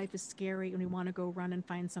part of life is scary and we want to go run and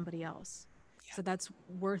find somebody else. Yeah, So that's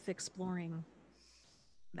worth exploring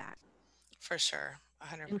that for sure.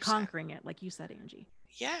 and 100%. conquering it, like you said, Angie.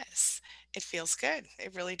 Yes, it feels good.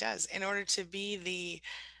 It really does. In order to be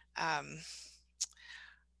um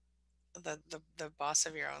the boss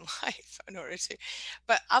of your own life in order to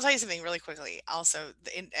but I'll tell you something really quickly also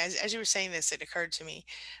as you were saying this it occurred to me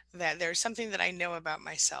that there's something that I know about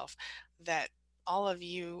myself that all of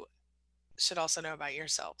you should also know about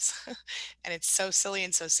yourselves. And it's so silly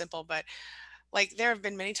and so simple, but like there have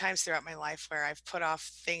been many times throughout my life where I've put off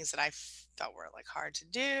things that I felt were like hard to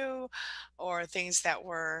do or things that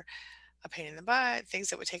were a pain in the butt, things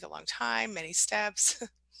that would take a long time, many steps,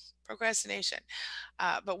 procrastination.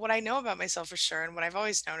 But what I know about myself for sure, and what I've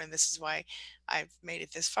always known, and this is why I've made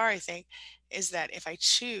it this far, I think, is that if I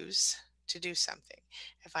choose to do something,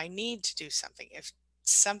 if I need to do something, if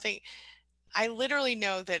something, I literally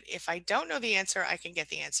know that if I don't know the answer, I can get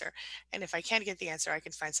the answer. And if I can't get the answer, I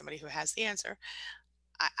can find somebody who has the answer.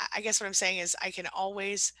 I guess what I'm saying is I can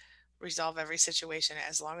always resolve every situation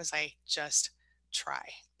as long as I just try.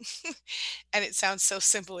 And it sounds so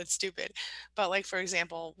simple and stupid. But like, for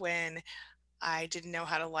example, when I didn't know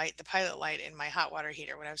how to light the pilot light in my hot water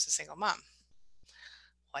heater when I was a single mom.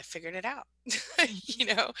 Well, I figured it out. Mhm. You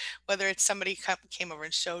know, whether it's somebody came over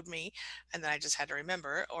and showed me, and then I just had to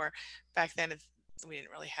remember, or back then we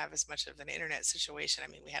didn't really have as much of an internet situation. I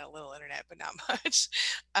mean, we had a little internet, but not much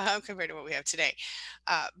compared to what we have today.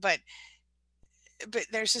 Uh, but but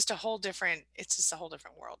there's just a whole different. It's just a whole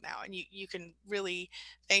different world now, and you can really,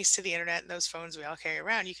 thanks to the internet and those phones we all carry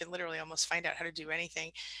around, you can literally almost find out how to do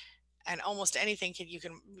anything, and almost anything can you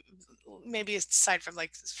can, maybe aside from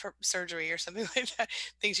like for surgery or something like that,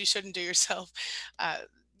 things you shouldn't do yourself. uh,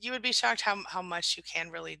 you would be shocked how much you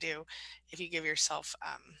can really do if you give yourself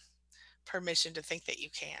permission to think that you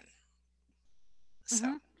can.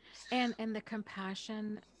 So Mhm. And the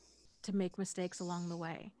compassion to make mistakes along the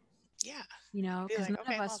way, yeah, you know, be because like, none of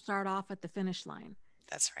okay, us well, start off at the finish line.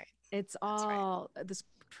 that's right, It's that's right, all this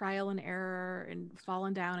trial and error and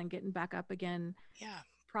falling down and getting back up again yeah.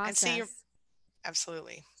 And see your, process.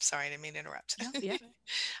 absolutely, sorry, I didn't mean to interrupt. Yep, yep,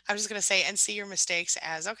 I was just going to say, and see your mistakes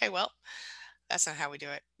as, okay, well, that's not how we do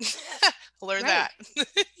it. Learn right. that.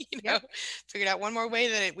 Yep, Figured out one more way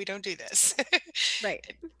that we don't do this. right.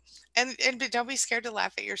 And but don't be scared to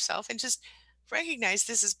laugh at yourself, and just recognize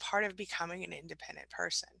this is part of becoming an independent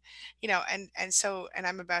person. And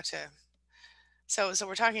I'm about to, so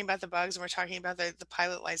we're talking about the bugs, and we're talking about the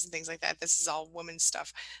pilot lights and things like that. This is all woman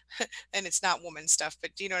stuff. And it's not woman stuff,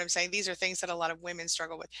 but do you know what I'm saying? These are things that a lot of women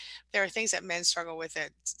struggle with. There are things that men struggle with,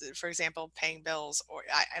 that, for example, paying bills,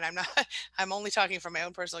 and I'm not, I'm only talking from my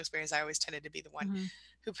own personal experience. I always tended to be the one Hmm.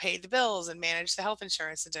 who paid the bills and managed the health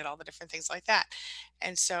insurance and did all the different things like that.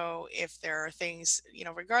 And so if there are things,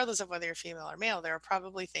 regardless of whether you're female or male, there are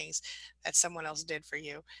probably things that someone else did for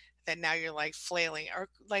you that now you're like flailing, or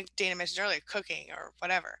like Dana mentioned earlier, cooking or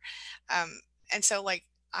whatever. Um, and so, like,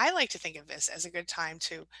 I like to think of this as a good time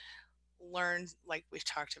to learn, like we've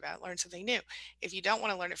talked about, learn something new. If you don't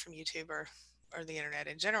want to learn it from YouTube or the internet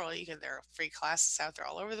in general, you can, there are free classes out there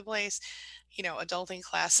all over the place, adulting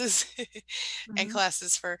classes and Hmm.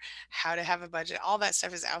 classes for how to have a budget. All that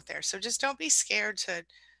stuff is out there. So just don't be scared to,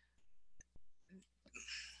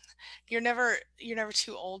 you're never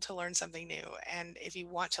too old to learn something new. And if you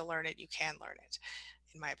want to learn it, you can learn it,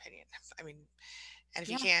 in my opinion. I mean, and if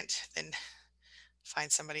you Yeah, can't, then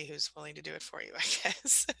find somebody who's willing to do it for you, I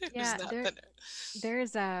guess. Who's yeah. not There, the,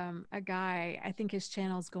 there's a guy. I think his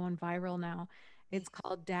channel's going viral now. It's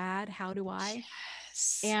called Dad, How Do I?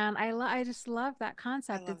 yes. And I just love that I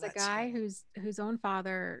concept. love It's a that too. guy whose own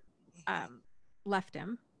father Hmm. um, left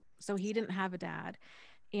him, so he didn't have a dad,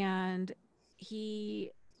 and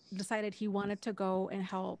he decided he wanted to go and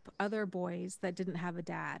help other boys that didn't have a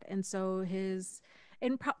dad. And so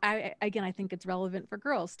again, I think it's relevant for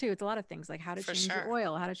girls too. It's a lot of things like how to For change your sure.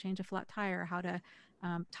 oil, how to change a flat tire, how to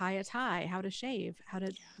tie a tie, how to shave, how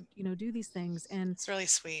to Yeah. do these things. And It's really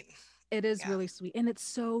sweet. it is Yeah. really sweet, and it's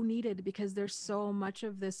so needed because there's so much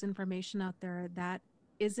of this information out there that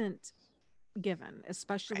isn't given, Right.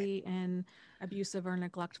 especially in abusive or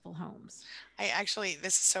neglectful homes. I actually,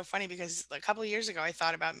 this is so funny because a couple of years ago, I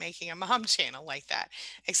thought about making a mom channel like that,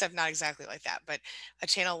 except not exactly like that, but a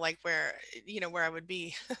channel like where, where I would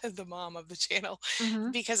be the mom of the channel,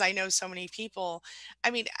 Hmm. because I know so many people.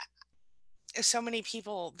 I mean, so many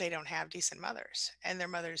people, they don't have decent mothers, and their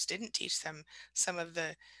mothers didn't teach them some of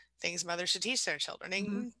the things mothers should teach their children. Hmm.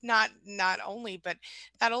 And not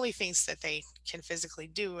only things that they can physically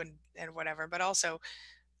do and whatever, but also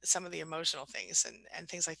some of the emotional things and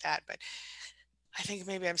things like that. But I think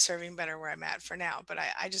maybe I'm serving better where I'm at for now. But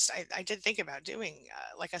I did think about doing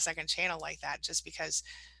like a second channel like that, just because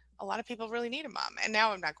a lot of people really need a mom. And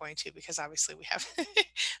now I'm not going to, because obviously we have,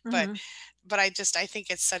 but Hmm. I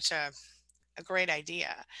think it's such a great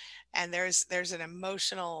idea. And there's an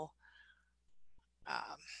emotional,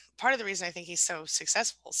 um, part of the reason I think he's so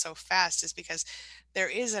successful so fast is because there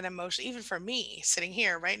is an emotion, even for me sitting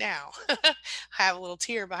here right now. I have a little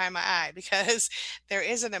tear behind my eye because there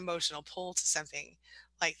is an emotional pull to something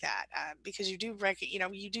like that, because you do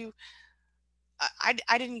you do.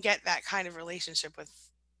 I didn't get that kind of relationship with,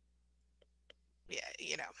 yeah,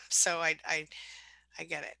 so I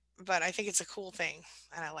get it, but I think it's a cool thing,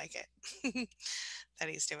 and I like it that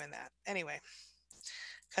he's doing that anyway,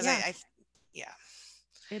 because Yeah, yeah.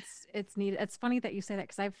 it's neat. It's funny that you say that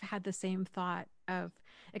because I've had the same thought of,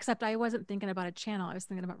 except I wasn't thinking about a channel. I was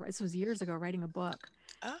thinking about, this was years ago, writing a book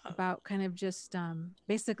Oh, about kind of just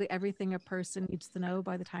basically everything a person needs to know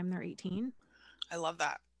by the time they're 18, I love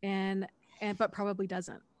that. and but probably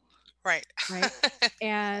doesn't, Right. right?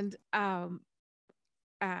 And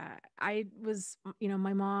I was,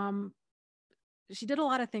 my mom, she did a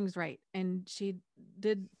lot of things right, and she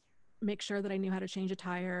did. make sure that I knew how to change a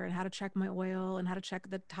tire and how to check my oil and how to check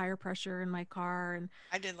the tire pressure in my car and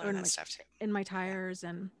I did or learn that stuff too. in my Yeah. tires,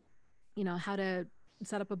 and how to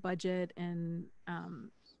set up a budget. And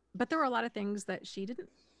but there were a lot of things that she didn't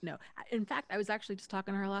know. In fact, I was actually just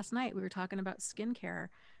talking to her last night. We were talking about skincare,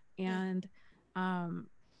 Mm. and um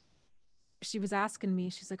she was asking me,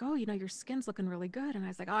 she's like, "Oh, your skin's looking really good." And I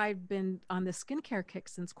was like, "Oh, I've been on this skincare kick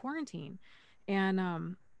since quarantine." And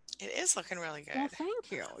It is looking really well, good.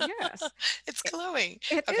 thank you. Yes. It's It, glowing.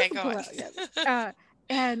 it Okay, is go on. glow. Yes. Uh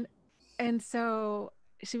and and so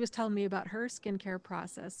she was telling me about her skincare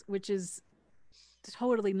process, which is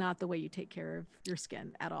totally not the way you take care of your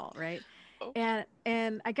skin at all, right? Oh,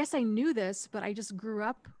 And I guess I knew this, but I just grew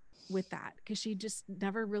up with that because she just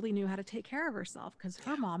never really knew how to take care of herself because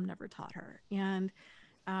her yeah, mom never taught her. And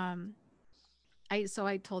um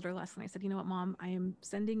I told her last night, I said, "You know what, Mom, I am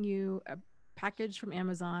sending you a package from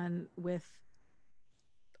Amazon with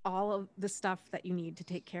all of the stuff that you need to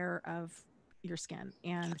take care of your skin.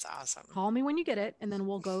 And that's awesome. call me when you get it, and then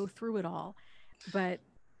we'll go through it all." But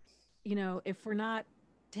if we're not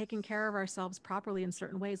taking care of ourselves properly in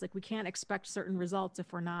certain ways, like we can't expect certain results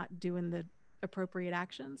if we're not doing the appropriate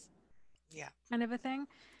actions, Yeah, kind of a thing.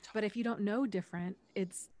 But totally. if you don't know different,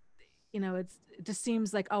 it just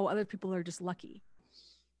seems like, oh, other people are just lucky,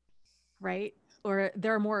 right? Or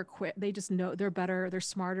they're more equipped. They just know they're better, they're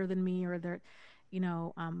smarter than me, or they're, you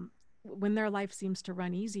know, um, when their life seems to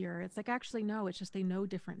run easier, it's like, actually, no, it's just they know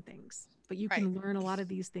different things. But you Right. can learn a lot of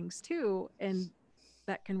these things too, and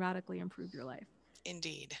that can radically improve your life.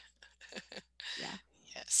 Indeed. Yeah.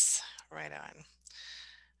 Yes. Right on.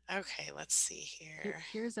 Okay, let's see here.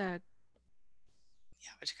 Here's a Yeah,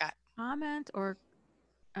 what you got? comment, or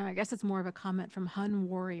I guess it's more of a comment from Hun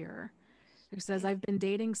Warrior, who says, Mm. "I've been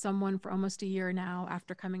dating someone for almost a year now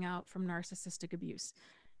after coming out from narcissistic abuse.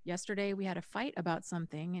 Yesterday, we had a fight about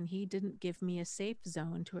something, and he didn't give me a safe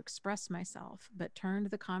zone to express myself, but turned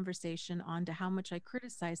the conversation on to how much I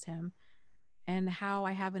criticize him and how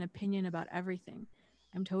I have an opinion about everything.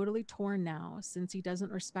 I'm totally torn now since he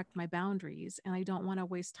doesn't respect my boundaries, and I don't want to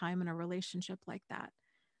waste time in a relationship like that.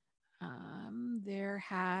 There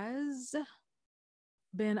has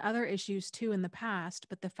been other issues too in the past,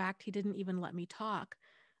 but the fact he didn't even let me talk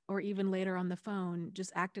or even later on the phone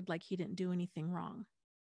just acted like he didn't do anything wrong."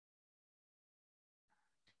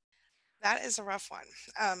 That is a rough one.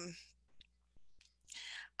 Um,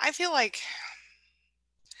 I feel like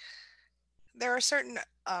there are certain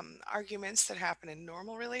arguments that happen in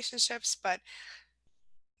normal relationships, but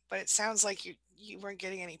it sounds like you weren't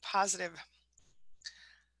getting any positive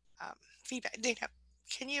feedback. Dana,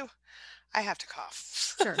 can you? I have to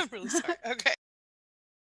cough. Sure. I'm really sorry. Okay.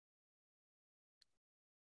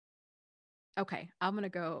 Okay, I'm gonna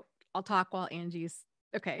go. I'll talk while Angie's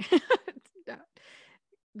okay.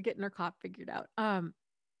 Getting her cough figured out.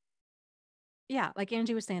 Yeah, like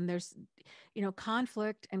Angie was saying, there's,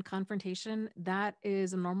 conflict and confrontation. That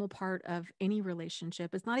is a normal part of any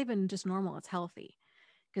relationship. It's not even just normal, it's healthy.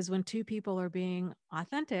 Because when two people are being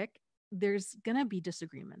authentic, there's going to be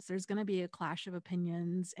disagreements. There's going to be a clash of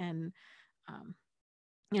opinions. And, um,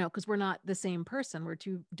 because we're not the same person, we're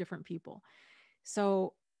two different people.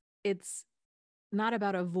 So it's not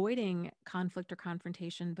about avoiding conflict or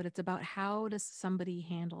confrontation, but it's about how does somebody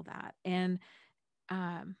handle that. And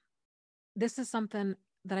um, this is something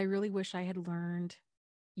that I really wish I had learned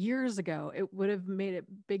years ago. It would have made a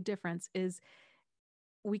big difference. Is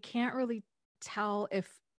we can't really tell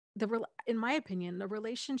if in my opinion, the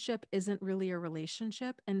relationship isn't really a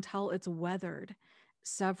relationship until it's weathered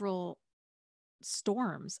several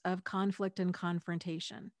storms of conflict and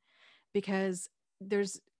confrontation, because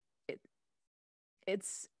there's it,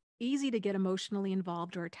 it's easy to get emotionally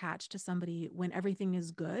involved or attached to somebody when everything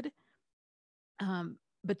is good.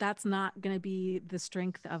 But that's not going to be the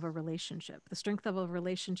strength of a relationship. The strength of a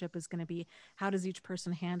relationship is going to be, how does each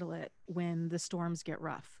person handle it when the storms get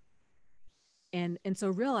rough? And so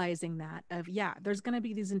realizing that, of, yeah, there's going to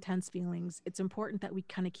be these intense feelings, it's important that we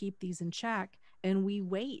kind of keep these in check, and we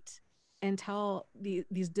wait until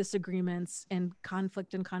these disagreements and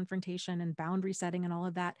conflict and confrontation and boundary setting and all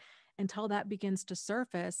of that, until that begins to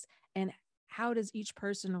surface. And how does each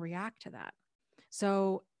person react to that?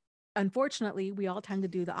 So unfortunately, we all tend to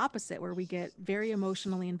do the opposite, where we get very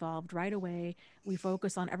emotionally involved right away. We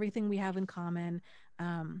focus on everything we have in common.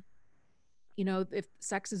 um, if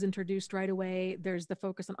sex is introduced right away, there's the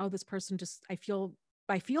focus on, oh, this person just, I feel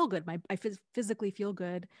good. I physically feel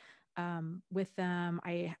good with them.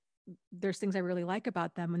 There's things I really like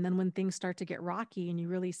about them. And then when things start to get rocky and you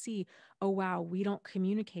really see, oh, wow, we don't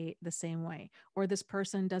communicate the same way, or this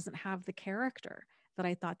person doesn't have the character that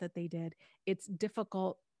I thought that they did, it's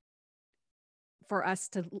difficult for us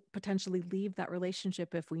to potentially leave that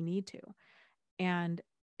relationship if we need to. And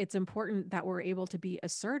it's important that we're able to be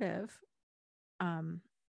assertive um,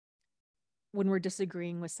 when we're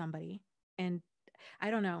disagreeing with somebody. And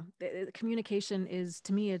I don't know, communication is,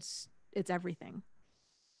 to me, it's everything.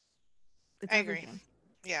 It's I agree. everything.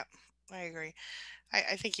 Yeah, I agree.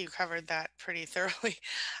 I think you covered that pretty thoroughly.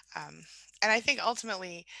 Um, and I think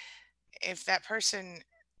ultimately, if that person,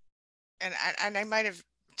 and I might have,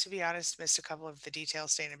 to be honest, missed a couple of the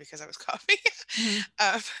details, Dana, because I was coughing. Hmm.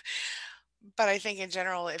 um, but I think in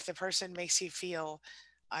general, if the person makes you feel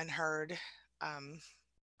unheard, um,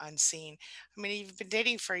 unseen, I mean, you've been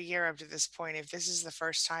dating for a year up to this point. If this is the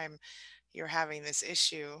first time you're having this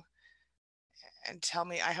issue, and tell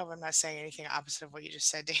me, I hope I'm not saying anything opposite of what you just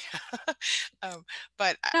said, Dana. um,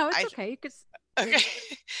 but No, it's I, okay. You could okay.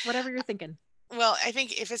 whatever you're thinking. Well, I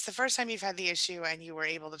think if it's the first time you've had the issue and you were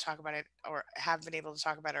able to talk about it, or have been able to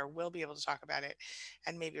talk about it, or will be able to talk about it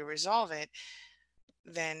and maybe resolve it,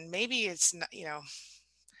 then maybe it's not,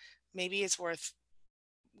 maybe it's worth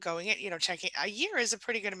going in, checking. A year is a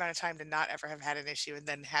pretty good amount of time to not ever have had an issue and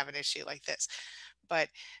then have an issue like this. But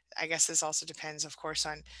I guess this also depends, of course,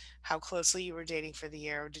 on how closely you were dating for the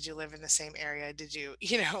year. Did you live in the same area? Did you,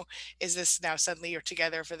 is this now suddenly you're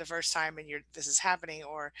together for the first time and this is happening?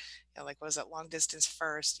 Or, like, was it long distance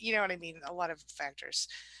first? You know what I mean? A lot of factors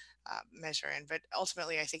measure in. But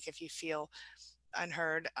ultimately, I think if you feel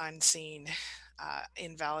unheard, unseen,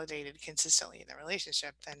 invalidated consistently in the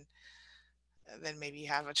relationship, then maybe you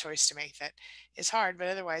have a choice to make that is hard. But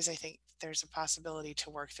otherwise, I think there's a possibility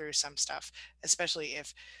to work through some stuff, especially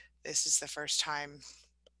if this is the first time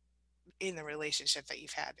in the relationship that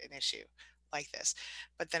you've had an issue like this.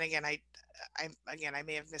 But then again, I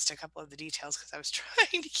may have missed a couple of the details because I was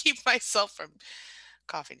trying to keep myself from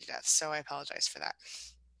coughing to death. So I apologize for that.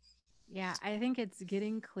 Yeah, I think it's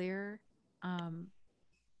getting clear, um,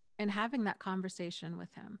 and having that conversation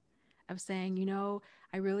with him of saying,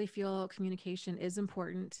 I really feel communication is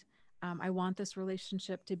important. I want this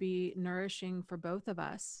relationship to be nourishing for both of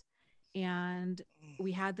us. And Mm,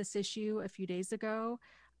 we had this issue a few days ago.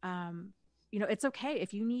 Um, it's okay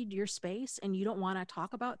if you need your space and you don't want to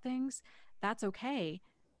talk about things. That's okay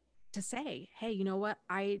to say, hey, you know what?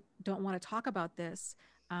 I don't want to talk about this,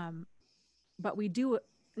 um, but we do it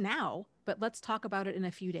now. But let's talk about it in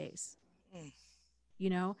a few days. mm, You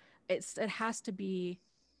know, it has to be,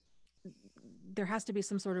 there has to be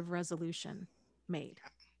some sort of resolution made.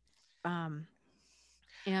 Um,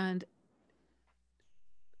 and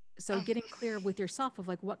so um, getting clear with yourself of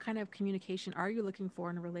like what kind of communication are you looking for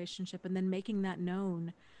in a relationship, and then making that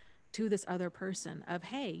known to this other person of,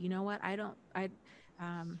 hey, you know what,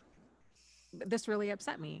 um this really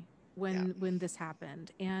upset me yeah, when this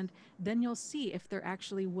happened. And then you'll see if they're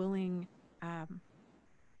actually willing, um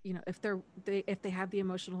if they have the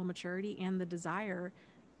emotional maturity and the desire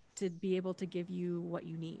to be able to give you what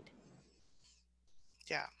you need.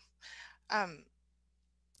 yeah. Um,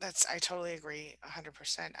 I totally agree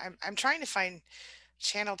 100%. I'm trying to find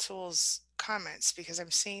Channel Tools comments because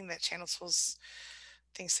I'm seeing that Channel Tools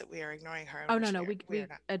thinks that we are ignoring her, Oh, no, which no, we are we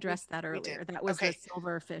not. addressed that We did. earlier. That was the Okay.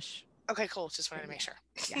 silverfish Okay, cool. Just wanted to thing. make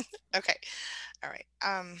Yeah. sure. Yeah. Okay. All right.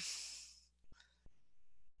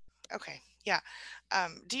 Okay. Yeah.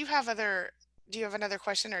 Do you have another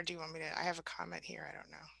question, or do you want me to? I have a comment here. I don't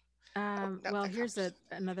know. Oh, no, Well, that here's covers.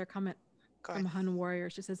 another comment Go ahead. from Hun Warrior.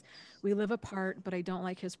 She says, "We live apart, but I don't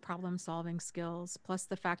like his problem solving skills, plus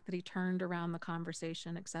the fact that he turned around the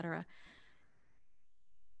conversation, etc."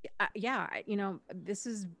 Yeah, this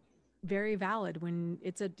is very valid when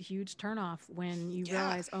it's a huge turnoff when you Yeah.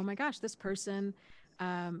 realize, oh my gosh, this person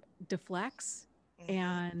deflects, Mm-hmm.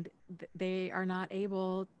 and they are not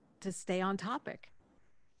able to stay on topic.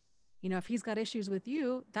 If he's got issues with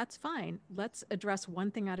you, that's fine. Let's address one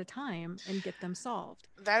thing at a time and get them solved.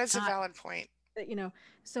 That is a Not, valid point. uh, you know,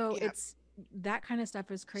 so Yeah. it's that kind of stuff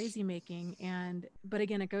is crazy making. But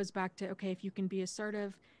again, it goes back to, okay, if you can be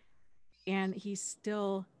assertive and he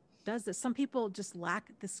still does this. Some people just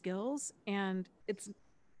lack the skills, and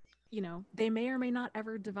they may or may not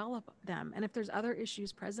ever develop them. And if there's other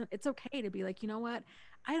issues present, it's okay to be like, you know what?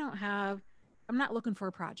 I don't have, I'm not looking for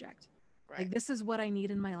a project. Right. Like, this is what I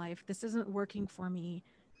need in my life. This isn't working for me.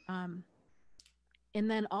 Um, and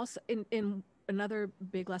then also, in another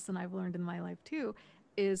big lesson I've learned in my life too,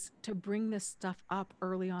 is to bring this stuff up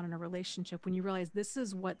early on in a relationship when you realize this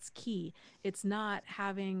is what's key. It's not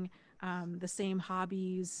having the same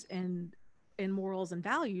hobbies and morals and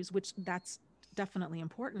values, which that's definitely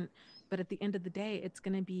important. But at the end of the day, it's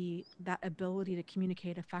going to be that ability to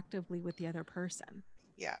communicate effectively with the other person.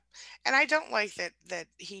 Yeah. And I don't like that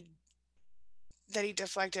he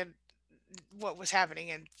deflected what was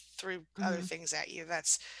happening and threw other Mhm. things at you.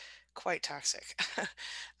 That's quite toxic.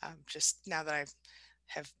 Just now that I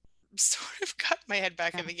have sort of got my head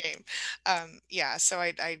back Yeah. in the game. Yeah, so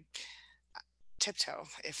I tiptoe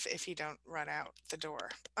if you don't run out the door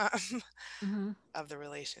Mhm. of the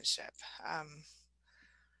relationship. Um,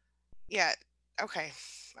 yeah, okay,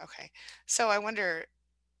 okay. So I wonder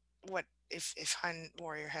what if Hun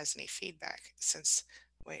Warrior has any feedback since.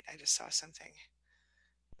 Wait, I just saw something.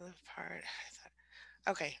 We live apart. I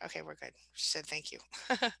thought, okay, okay, we're good. She said thank you.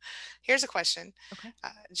 Here's a question. Okay.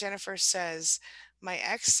 Jennifer says, my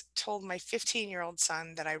ex told my 15-year-old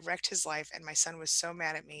son that I wrecked his life, and my son was so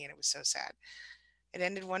mad at me, and it was so sad. It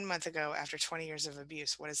ended 1 month ago after 20 years of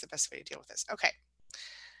abuse. What is the best way to deal with this? Okay,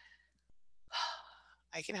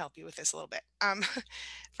 I can help you with this a little bit.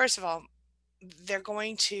 First of all, they're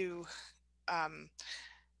going to, um,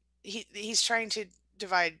 he's trying to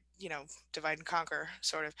divide, divide and conquer,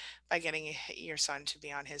 sort of, by getting your son to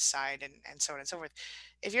be on his side, and so on and so forth.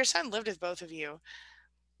 If your son lived with both of you,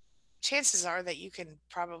 chances are that you can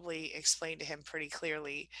probably explain to him pretty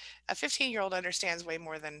clearly. A 15-year-old understands way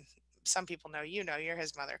more than some people know. You're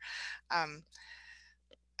his mother. Um,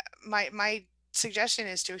 my suggestion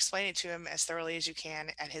is to explain it to him as thoroughly as you can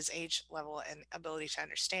at his age level and ability to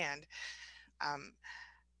understand. Um,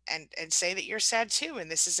 and say that you're sad too, and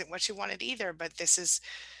this isn't what you wanted either, but this is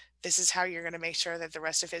how you're going to make sure that the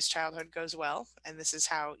rest of his childhood goes well, and this is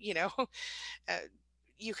how, uh,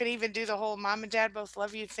 you can even do the whole mom and dad both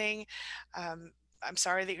love you thing. um, I'm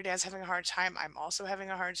sorry that your dad's having a hard time, I'm also having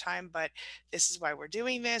a hard time, but this is why we're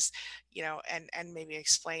doing this, and maybe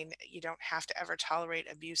explain you don't have to ever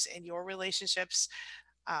tolerate abuse in your relationships.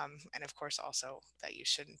 And of course also that you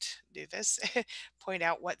shouldn't do this. Point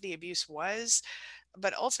out what the abuse was,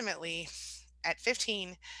 but ultimately at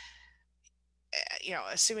 15,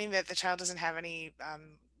 assuming that the child doesn't have any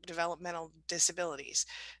developmental disabilities,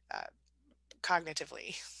 uh,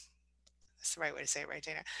 cognitively, that's the right way to say it, right,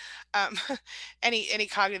 Dana? Um, any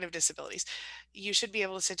cognitive disabilities, you should be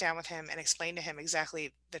able to sit down with him and explain to him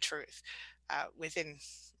exactly the truth, within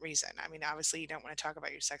reason. I mean, obviously, you don't want to talk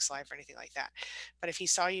about your sex life or anything like that. But if he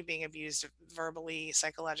saw you being abused verbally,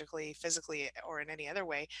 psychologically, physically, or in any other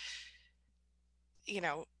way, you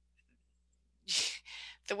know,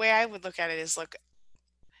 the way I would look at it is, look,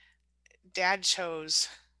 dad chose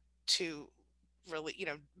to really,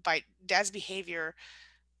 by dad's behavior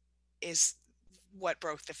is what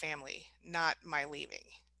broke the family, not my leaving.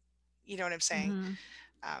 You know what I'm saying? Mhm.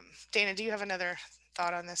 Dana, do you have another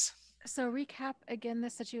thought on this? So recap again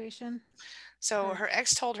this situation So for her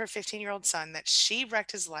ex told her 15-year-old son that she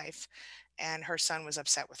wrecked his life, and her son was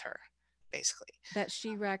upset with her, basically, that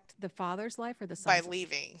she wrecked the father's life or the by son's life.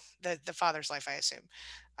 leaving the father's life, I assume.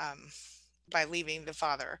 Um, by leaving the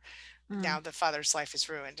father, Mm. now the father's life is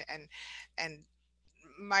ruined. And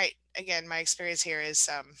my experience here is,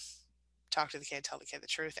 talk to the kid, tell the kid the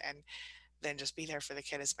truth, and then just be there for the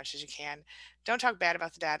kid as much as you can. Don't talk bad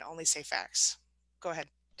about the dad, only say facts. Go ahead,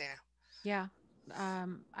 Dana. Yeah.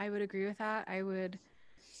 I would agree with that. I would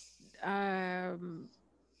um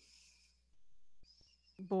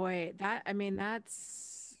boy, that I mean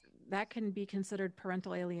that can be considered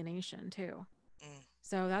parental alienation too. Mm,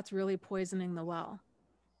 So that's really poisoning the well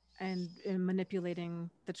and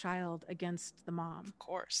manipulating the child against the mom. of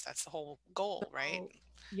course, that's the whole goal, right? So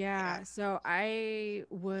Yeah. yeah, so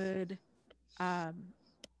um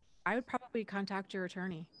I would probably contact your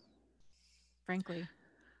attorney, frankly,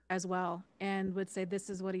 as well, and would say this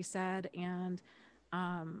is what he said. And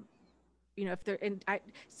um if they're and I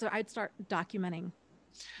so I'd start documenting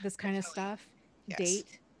this kind of Definitely. stuff, Yes.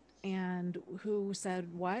 date and who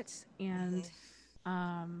said what, Hmm.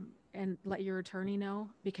 and let your attorney know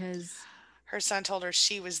because Her son told her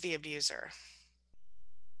she was the abuser.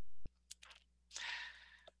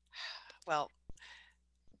 Well,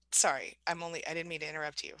 sorry, I didn't mean to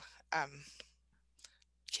interrupt you. Um,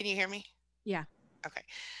 can you hear me? yeah. Okay.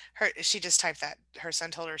 She just typed that. Her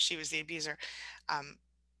son told her she was the abuser. Um,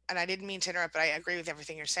 and I didn't mean to interrupt, but I agree with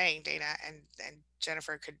everything you're saying, Dana, and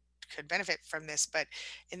Jennifer could benefit from this. But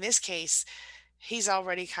in this case, he's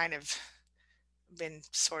already kind of been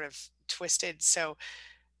sort of twisted. So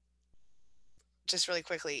just really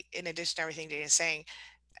quickly, in addition to everything Dana's saying,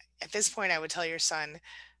 at this point, I would tell your son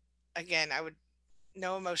again. I would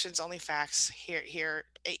no emotions, only facts.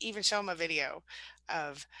 Even show him a video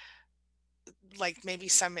of, like, maybe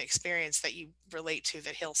some experience that you relate to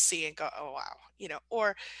that he'll see and go, oh wow,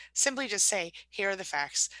 or simply just say, here are the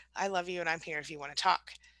facts. I love you, and I'm here if you want to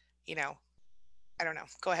talk. You know, I don't know.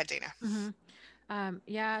 Go ahead, Dana. Hmm.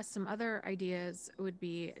 Yeah, some other ideas would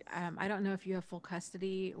be I don't know if you have full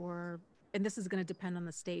custody or and this is going to depend on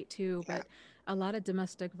the state too, Yeah. but a lot of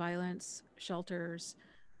domestic violence shelters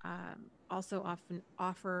also often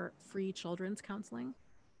offer free children's counseling.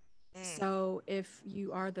 Mm, So if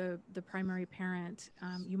you are the primary parent,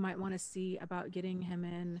 you might want to see about getting him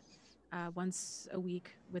in once a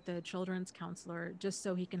week with a children's counselor, just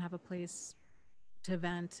so he can have a place to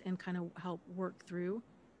vent and kind of help work through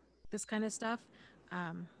this kind of stuff.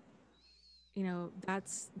 Um,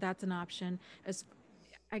 that's an option. As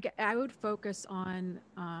I would focus on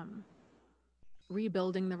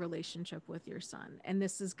rebuilding the relationship with your son, and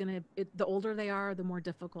this is gonna the older they are, the more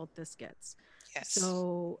difficult this gets. yes.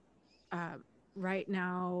 So, uh, right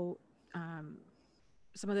now, um,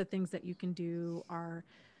 some of the things that you can do are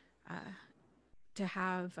uh, to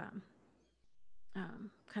have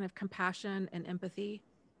kind of compassion and empathy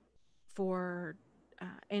for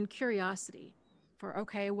and curiosity for,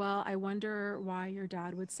 okay, well, I wonder why your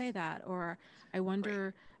dad would say that, or I Right.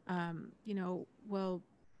 wonder, well,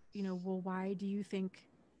 why do you think,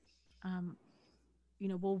 um,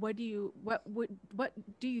 well, what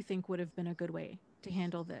do you think would have been a good way to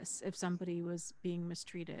handle this if somebody was being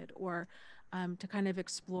mistreated, or to kind of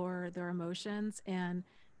explore their emotions, and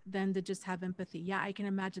then to just have empathy. Yeah, I can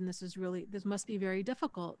imagine this must be very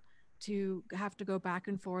difficult to have to go back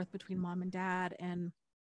and forth between mom and dad, and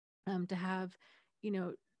to have, you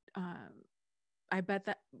know, um, I bet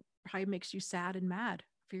that probably makes you sad and mad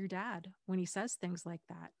for your dad when he says things like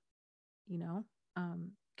that, you know,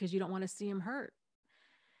 because you don't want to see him hurt.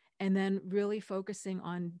 And then really focusing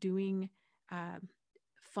on doing uh,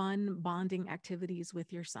 fun bonding activities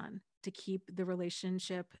with your son to keep the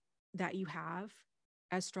relationship that you have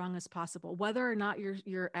as strong as possible, whether or not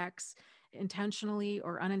your ex intentionally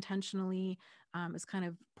or unintentionally is kind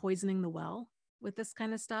of poisoning the well with this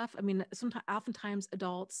kind of stuff. I mean, sometimes oftentimes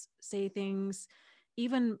adults say things,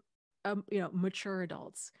 even mature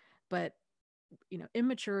adults, but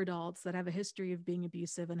immature adults that have a history of being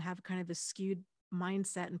abusive and have kind of a skewed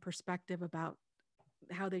mindset and perspective about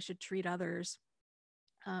how they should treat others.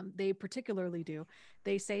 They particularly do.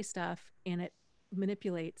 They say stuff and it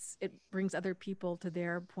brings other people to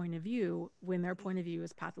their point of view when their point of view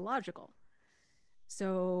is pathological.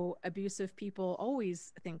 So abusive people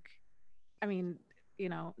always think, I mean,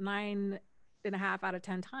 9.5 out of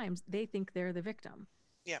 10 times they think they're the victim.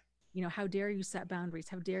 Yep. How dare you set boundaries?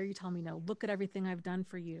 How dare you tell me no? Look at everything I've done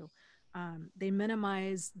for you. They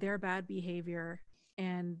minimize their bad behavior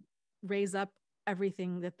and raise up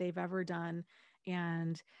everything that they've ever done.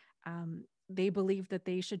 And they believe that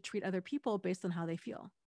they should treat other people based on how they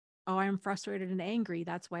feel. Oh, I'm frustrated and angry.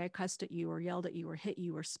 That's why I cussed at you or yelled at you or hit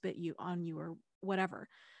you or spit you on you or whatever.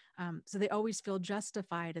 So they always feel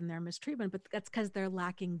justified in their mistreatment, but that's because they're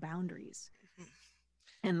lacking boundaries Mhm.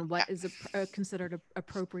 and Yeah. what is considered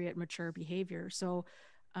appropriate mature behavior. So,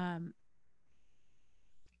 um,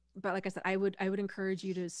 but like I said, I would encourage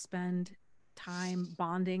you to spend time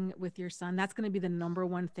bonding with your son. That's going to be the number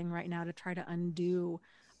one thing right now to try to undo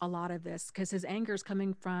a lot of this, because his anger is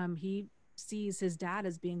coming from, he sees his dad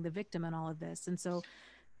as being the victim in all of this. And so,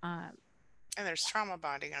 uh, And there's trauma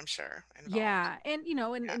bonding, I'm sure, involved. yeah, and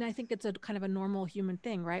Yeah. and I think it's a kind of a normal human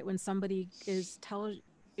thing, right? When somebody is tells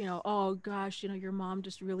oh gosh, your mom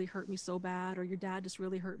just really hurt me so bad, or your dad just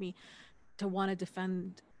really hurt me, to want to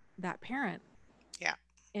defend that parent. Yeah.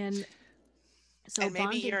 And so And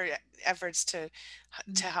maybe bonding. your efforts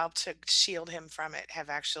Mhm. to help to shield him from it have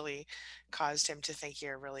actually caused him to think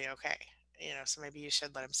you're really okay. So maybe you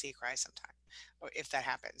should let him see you cry sometime, or if that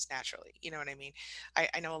happens naturally. You know what I mean?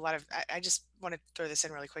 I know a lot of. I just want to throw this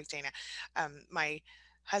in really quick, Dana. My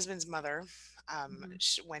husband's mother,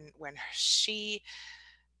 Mhm. when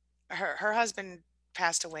her husband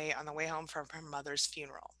passed away on the way home from her mother's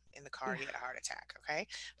funeral. In the car, Yeah. he had a heart attack. Okay,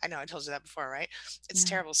 I know I told you that before, right? It's a Yeah.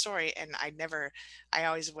 terrible story, and I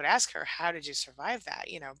always would ask her, how did you survive that?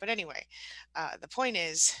 But anyway, the point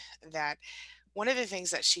is that one of the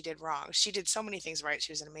things that she did wrong, she did so many things right.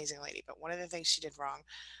 She was an amazing lady, but one of the things she did wrong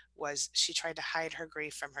was she tried to hide her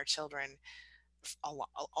grief from her children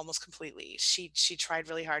almost completely. She tried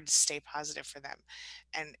really hard to stay positive for them,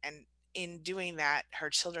 and in doing that, her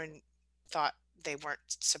children thought they weren't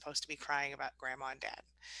supposed to be crying about grandma and dad,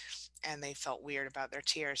 and they felt weird about their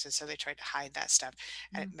tears, and so they tried to hide that stuff,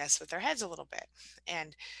 and Mm. it messed with their heads a little bit.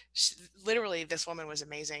 And literally, this woman was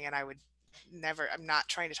amazing, and I would never. I'm not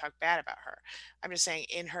trying to talk bad about her. I'm just saying,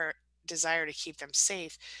 in her desire to keep them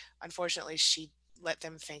safe, unfortunately, she let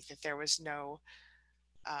them think that there was no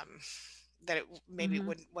um, that maybe it Mhm.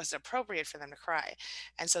 wouldn't wasn't appropriate for them to cry,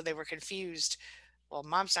 and so they were confused well,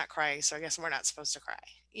 mom's not crying, so I guess we're not supposed to cry,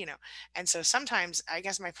 you know? And so sometimes, I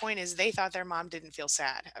guess my point is they thought their mom didn't feel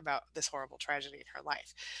sad about this horrible tragedy in her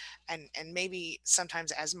life. And maybe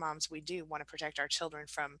sometimes as moms, we do want to protect our children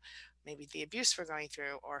from maybe the abuse we're going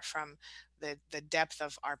through or from the depth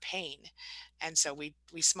of our pain. And so we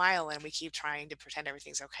smile and we keep trying to pretend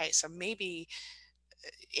everything's okay. So maybe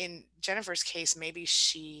in Jennifer's case, maybe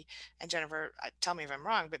she and Jennifer, tell me if I'm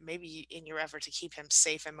wrong, but maybe in your effort to keep him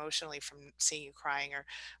safe emotionally from seeing you crying or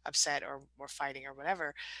upset or fighting or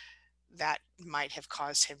whatever, that might have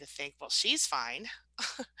caused him to think, well, she's fine.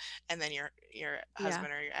 And then your Yeah.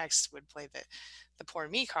 husband or your ex would play the poor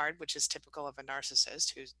me card, which is typical of a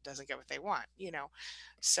narcissist who doesn't get what they want, you know.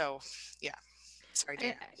 So yeah. Sorry,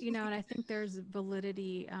 Dana. And I think there's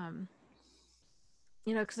validity,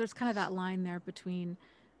 because there's kind of that line there between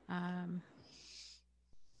um,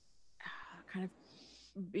 kind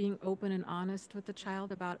of being open and honest with the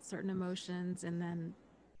child about certain emotions and then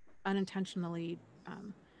unintentionally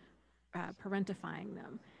parentifying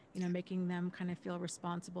them, making them kind of feel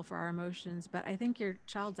responsible for our emotions. But I think your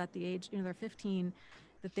child's at the age, they're 15,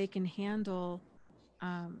 that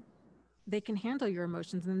um, they can handle your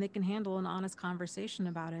emotions and they can handle an honest conversation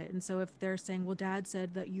about it. And so if they're saying, well, dad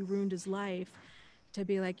said that you ruined his life, to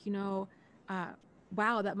be like, uh,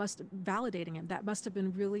 wow, that must validating him. That must have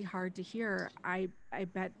been really hard to hear. I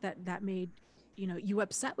bet that made, you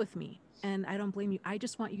upset with me. And I don't blame you. I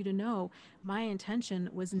just want you to know my intention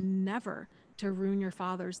was never to ruin your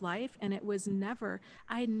father's life. And it was never,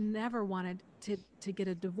 I never wanted to get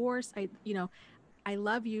a divorce. I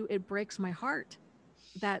love you. It breaks my heart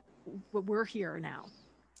that we're here now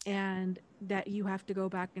Yeah. and that you have to go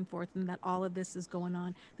back and forth and that all of this is going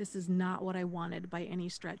on. This is not what I wanted by any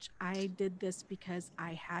stretch. I did this because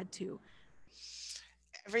I had to.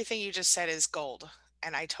 Everything you just said is gold,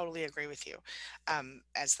 and I totally agree with you.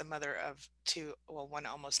 As the mother of two, well, one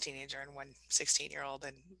almost teenager and one 16-year-old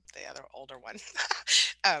and the other older one,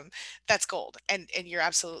 um, that's gold. And you're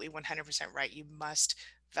absolutely 100% right. You must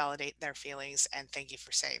validate their feelings, and thank you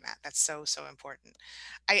for saying that. That's so, so important.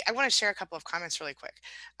 I want to share a couple of comments really quick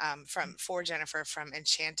from for Jennifer from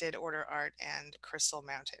Enchanted Order Art and Crystal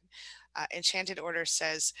Mountain. Enchanted Order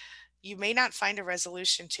says, you may not find a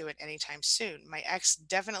resolution to it anytime soon. My ex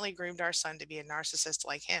definitely groomed our son to be a narcissist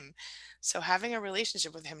like him. So having a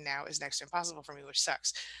relationship with him now is next to impossible for me, which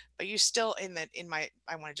sucks. But you're still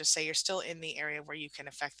I want to just say you're still in the area where you can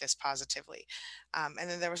affect this positively. And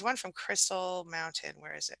then there was one from Crystal Mountain.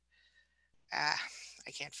 Where is it? Ah,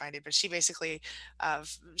 I can't find it, but she basically,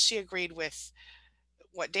 she agreed with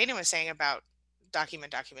what Dana was saying about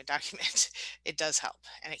document. It does help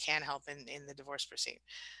and it can help in the divorce proceeding.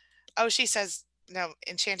 Oh, she says, no,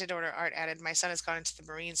 Enchanted Order Art added, my son has gone into the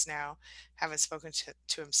Marines now. Haven't spoken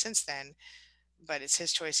to him since then, but it's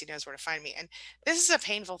his choice. He knows where to find me. And this is a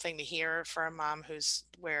painful thing to hear for a mom who's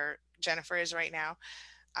where Jennifer is right now.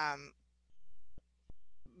 Um,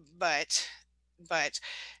 but but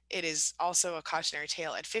it is also a cautionary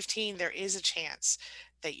tale. At 15, there is a chance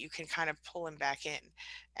that you can kind of pull him back in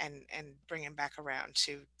and bring him back around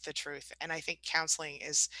to the truth. And I think counseling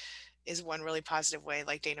is one really positive way.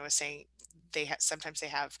 Like Dana was saying, sometimes they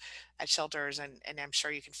have at shelters, and I'm sure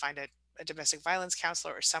you can find a domestic violence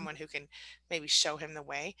counselor or someone who can maybe show him the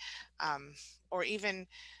way, um, or even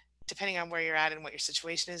depending on where you're at and what your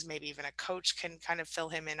situation is, maybe even a coach can kind of fill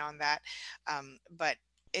him in on that. But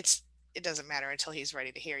it's it doesn't matter until he's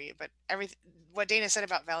ready to hear you. But everything what Dana said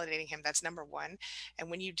about validating him, that's number one. And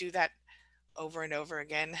when you do that over and over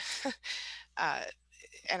again, uh,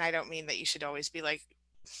 and I don't mean that you should always be like,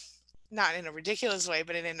 not in a ridiculous way,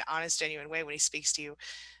 but in an honest, genuine way when he speaks to you.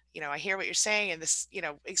 I hear what you're saying, and this,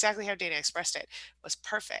 exactly how Dana expressed it was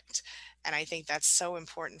perfect. And I think that's so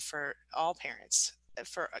important for all parents,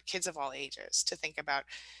 for kids of all ages, to think about.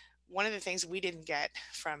 One of the things we didn't get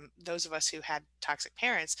from those of us who had toxic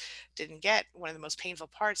parents, didn't get one of the most painful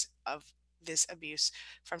parts of this abuse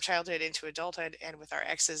from childhood into adulthood and with our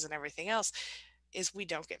exes and everything else, is we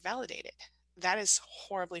don't get validated. That is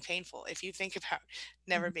horribly painful. If you think about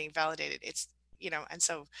never Mhm. being validated, and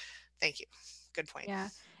so thank you. Good point. Yeah.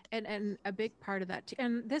 And a big part of that too,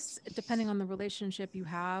 and this, depending on the relationship you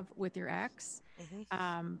have with your ex, Hmm.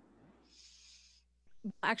 um,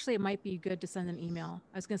 actually, it might be good to send an email.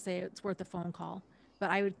 I was going to say it's worth a phone call, but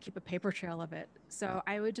I would keep a paper trail of it. So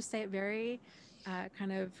I would just say it very,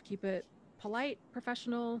 kind of keep it polite,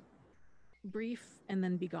 professional, brief, and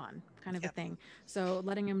then be gone, kind of a Yep. thing. So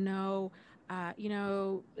letting him know, I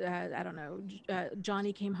don't know,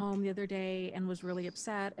 Johnny came home the other day and was really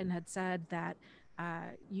upset and had said that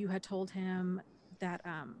you had told him that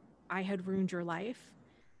I had ruined your life,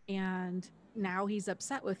 and now he's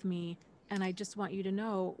upset with me, And I just want you to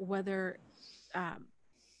know whether, um,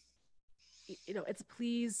 it's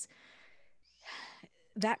please,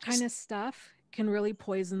 that kind Just of stuff can really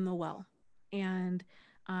poison the well. And,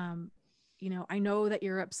 um, I know that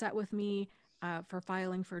you're upset with me for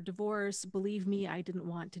filing for divorce. Believe me, I didn't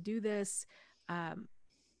want to do this. Um,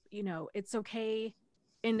 it's okay.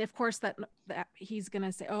 And of course, that he's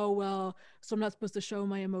gonna say, "Oh well, so I'm not supposed to show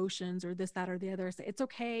my emotions or this, that, or the other." So it's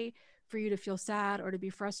okay for you to feel sad or to be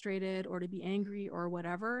frustrated or to be angry or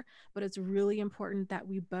whatever. But it's really important that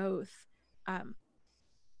we both um,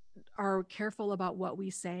 are careful about what we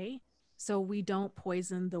say so we don't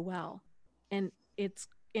poison the well. And it's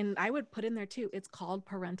and I would put in there too, it's called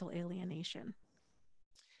parental alienation.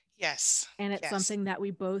 yes, And it's yes. something that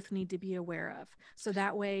we both need to be aware of. So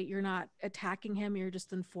that way you're not attacking him, you're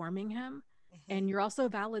just informing him, Hmm. and you're also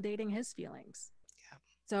validating his feelings. Yeah,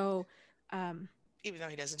 So um even though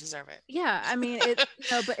he doesn't deserve it. yeah, I mean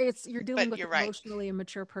but it's you're dealing But with you're an right. emotionally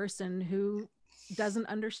immature person who doesn't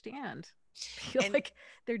understand, feel And like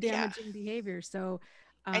they're yeah, damaging behavior. So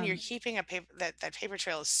and you're um keeping a paper, that paper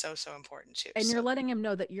trail is so, so important too. and you're So letting him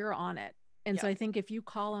know that you're on it. And so yep. I think if you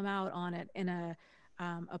call him out on it in a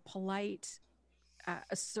polite,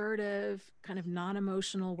 assertive, kind of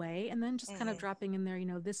non-emotional way, and then just kind of Hmm. dropping in there,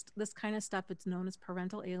 this kind of stuff. It's known as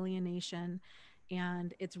parental alienation,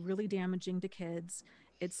 and it's really damaging to kids.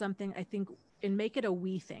 It's something I think, and make it a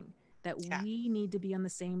we thing that Yeah. we need to be on the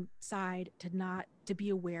same side to be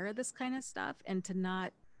aware of this kind of stuff and to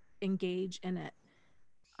not engage in it.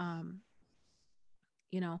 Um,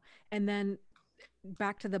 you know, and then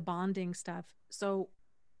back to the bonding stuff. So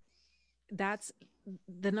that's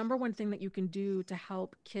the number one thing that you can do to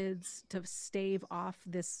help kids to stave off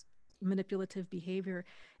this manipulative behavior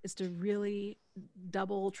is to really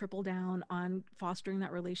double triple down on fostering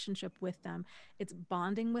that relationship with them. It's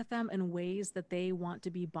bonding with them in ways that they want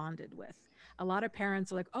to be bonded with. A lot of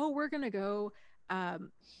parents are like, oh, we're going to go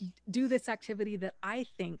um, do this activity that I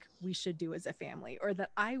think we should do as a family or that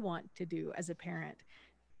I want to do as a parent,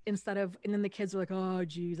 instead of, and then the kids are like, oh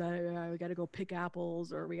geez, we got to go pick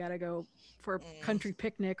apples or we got to go for a Mm. country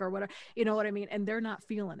picnic or whatever, you know what I mean? And they're not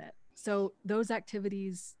feeling it. So those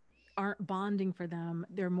activities aren't bonding for them.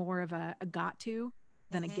 They're more of a got to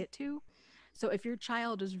than a Hmm. get to. So if your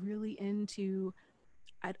child is really into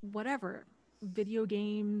whatever, video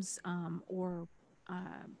games, or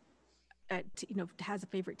has a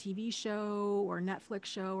favorite TV show or Netflix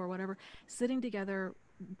show or whatever, sitting together,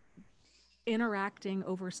 interacting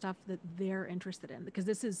over stuff that they're interested in, because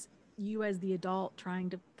this is you as the adult trying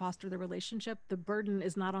to foster the relationship. The burden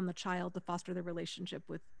is not on the child to foster the relationship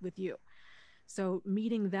with you. So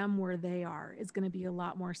meeting them where they are is going to be a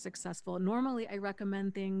lot more successful. Normally I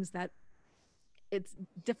recommend things that, it's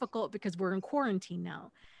difficult because we're in quarantine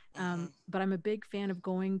now, Hmm. but I'm a big fan of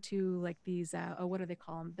going to like these what do they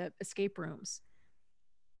call them, the escape rooms,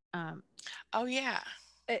 um, Oh yeah.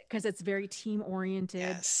 because it's very team oriented,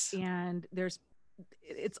 Yes. and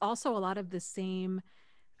it's also a lot of the same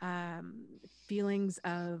um, feelings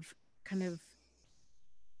of kind of,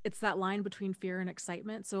 it's that line between fear and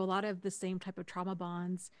excitement. So a lot of the same type of trauma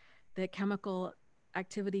bonds, the chemical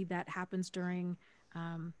activity that happens during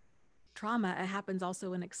um, trauma, it happens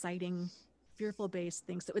also in exciting, fearful based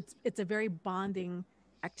things. So it's a very bonding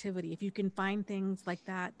activity. If you can find things like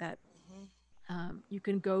that Hmm. you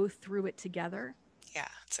can go through it together, Yeah,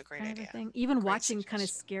 it's a great kind of a idea. thing. Even Great watching kind of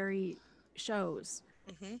suggestion. scary shows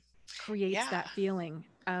Hmm. creates Yeah, that feeling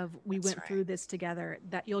of we that's went right. through this together,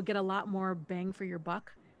 that you'll get a lot more bang for your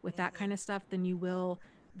buck with that Hmm. kind of stuff than you will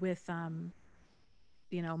with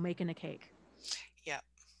making a cake. Yeah.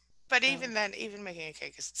 But So even then, even making a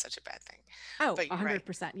cake isn't such a bad thing. oh, But you're right.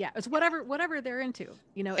 100%, yeah, it's Yeah. whatever they're into.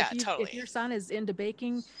 Yeah, If totally. your son is into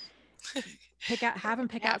baking, have him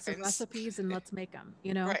pick It out some happens. recipes and let's make them,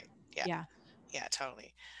 Right. Yeah. yeah. Yeah,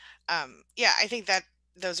 totally. Yeah, I think that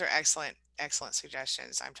those are excellent, excellent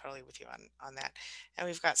suggestions. I'm totally with you on that. And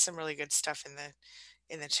we've got some really good stuff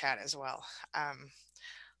in the chat as well. Um,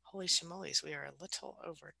 Holy shimolies, we are a little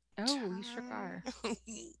over Oh, we sure time. are.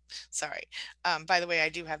 Sorry. By the way, I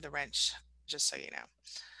do have the wrench, just so you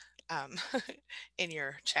know, in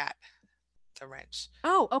your chat, the wrench.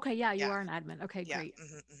 Oh, okay, yeah, you Yeah, are an admin. Okay, yeah. great.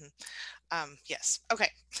 Hmm. Hmm. Yes. Okay.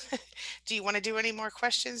 Do you want to do any more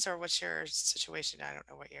questions, or what's your situation? I don't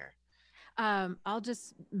know what your. I'll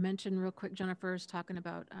just mention real quick, Jennifer's talking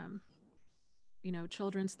about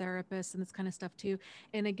children's therapists and this kind of stuff too.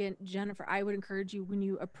 And again, Jennifer, I would encourage you, when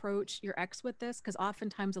you approach your ex with this, because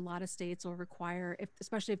oftentimes a lot of states will require, if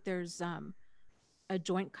especially if there's a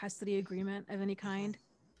joint custody agreement of any Hmm. kind,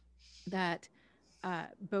 that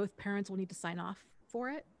both parents will need to sign off for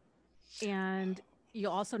it. And you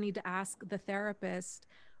also need to ask the therapist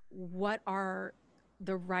what are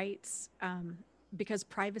the rights, because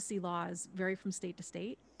privacy laws vary from state to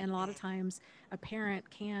state. And a lot of Mm, times, a parent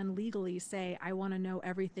can legally say, I want to know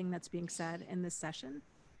everything that's being said in this session.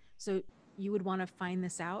 So you would want to find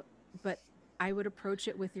this out. But I would approach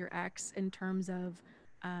it with your ex in terms of,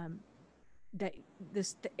 um, that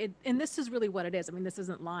and this is really what it is. I mean, this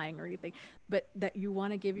isn't lying or anything, but that you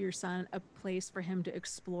want to give your son a place for him to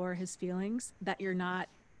explore his feelings, that you're not,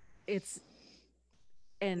 it's,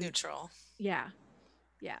 and neutral. yeah,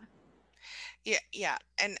 yeah, Yeah, yeah.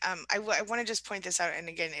 And I want to just point this out. And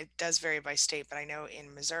again, it does vary by state, but I know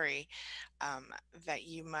in Missouri, um, that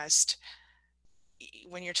you must,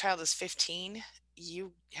 when your child is 15,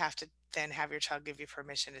 you have to then have your child give you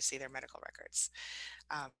permission to see their medical records.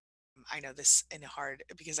 I know this in a hard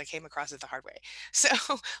because I came across it the hard way. So,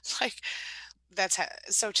 like,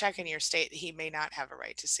 so check in your state. He may not have a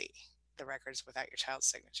right to see the records without your child's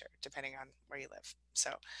signature, depending on where you live.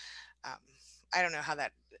 So, um, I don't know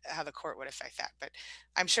how the court would affect that, but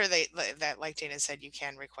I'm sure that, like Dana said, you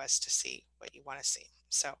can request to see what you want to see.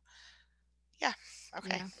 So yeah,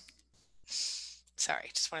 okay. yeah, Sorry,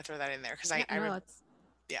 just want to throw that in there because yeah. No, it's,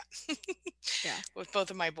 yeah. yeah, With both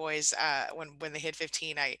of my boys, when they hit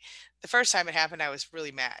 15, the first time it happened, I was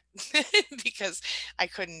really mad because I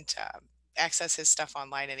couldn't access his stuff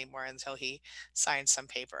online anymore until he signed some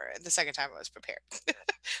paper. And the second time, I was prepared.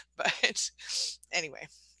 But anyway,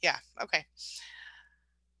 yeah, okay,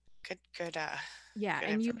 good, good, yeah. good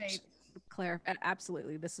And you may information. clarify.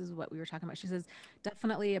 Absolutely, this is what we were talking about. She says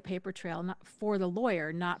definitely a paper trail, not for the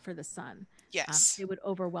lawyer, not for the son. Yes, It would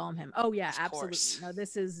overwhelm him. Oh yeah, of absolutely. course. No,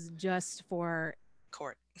 this is just for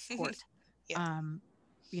Court. court. Yeah. Um,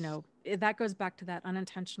 that goes back to that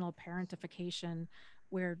unintentional parentification,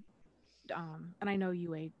 where, and I know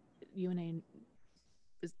UNA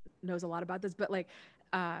knows a lot about this, but like,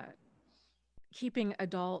 uh, keeping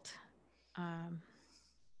adult, um,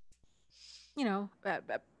 you know,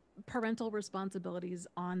 parental responsibilities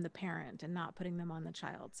on the parent and not putting them on the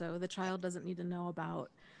child. So the Yep. child doesn't need to know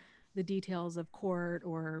about the details of court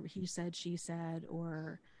or he said, she said,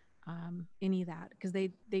 or, any of that, because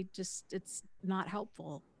they just, it's not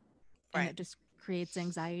helpful, and Right. it just creates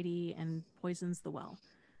anxiety and poisons the well.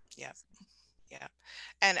 Yep. Yeah.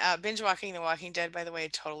 And binge watching The Walking Dead, by the way,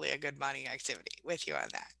 totally a good bonding activity with you on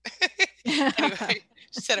that. Anyway,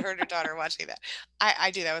 she said her and her daughter watching that.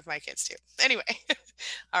 I do that with my kids too. Anyway,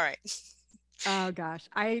 all right. Oh gosh,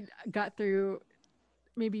 I got through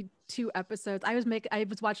maybe two episodes. I was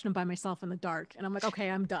watching them by myself in the dark, and I'm like, okay,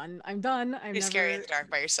 I'm done. I'm done. I'm Pretty scary in never. the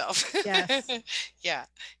dark by yourself. Yes. Yeah.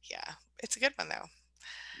 Yeah. It's a good one though.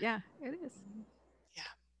 Yeah, it is. Yeah.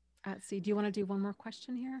 Let's see. Do you want to do one more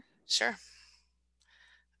question here? Sure.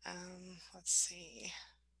 Let's see.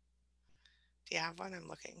 Do you have one? I'm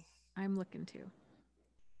looking. I'm looking too.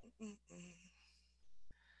 Mm-mm.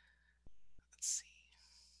 Let's see.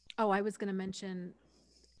 Oh, I was going to mention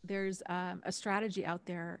there's, a strategy out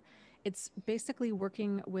there. It's basically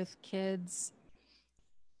working with kids.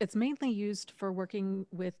 It's mainly used for working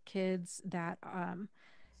with kids that,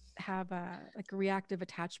 have a like a reactive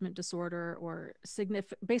attachment disorder, or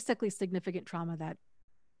basically significant trauma that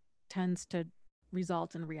tends to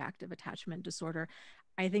result in reactive attachment disorder.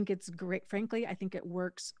 I think it's great. Frankly, I think it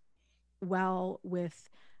works well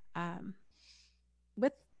um,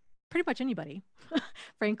 with pretty much anybody,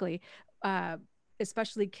 frankly, uh,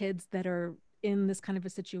 especially kids that are in this kind of a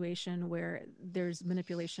situation where there's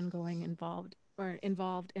manipulation going involved,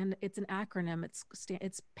 and it's an acronym. It's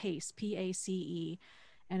PACE, PACE,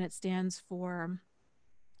 and it stands for,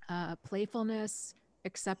 playfulness,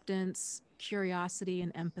 acceptance, curiosity,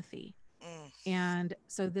 and empathy. Mm, And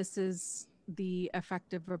so this is the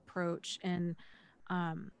effective approach. And,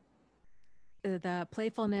 um, the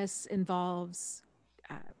playfulness involves,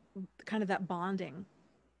 uh, kind of that bonding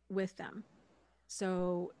with them.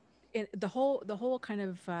 So the whole kind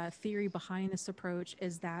of, theory behind this approach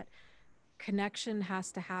is that connection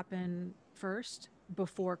has to happen first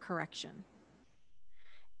before correction.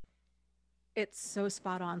 It's so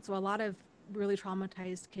spot on. So a lot of really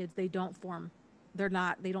traumatized kids, they don't form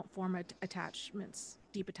attachments,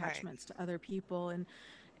 deep right. attachments to other people. And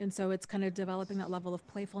so it's kind of developing that level of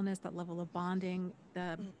playfulness, that level of bonding,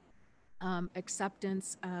 the, Mm,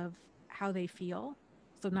 acceptance of how they feel.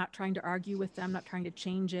 So not trying to argue with them, not trying to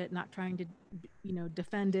change it, not trying to,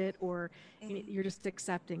 defend it, or, mhm. you're just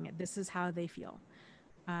accepting it. This is how they feel.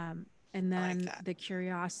 Um, and I like then that. the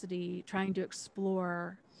curiosity, trying to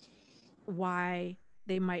explore why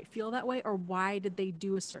they might feel that way, or why did they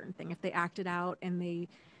do a certain thing. If they acted out and they,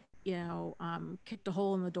 kicked a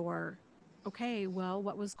hole in the door, okay, well,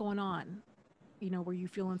 what was going on? were you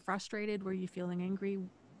feeling frustrated? Were you feeling angry?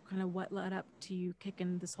 Kind of what led up to you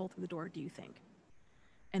kicking this hole through the door, do you think?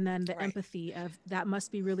 And then the Right. empathy of that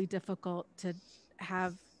must be really difficult to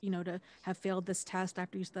have, to have failed this test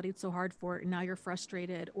after you studied so hard for it and now you're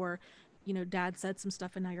frustrated, or dad said some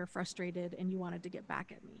stuff and now you're frustrated and you wanted to get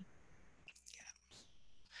back at me.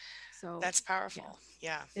 So That's yeah, powerful.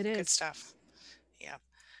 Yeah. it Good is. stuff. Yeah.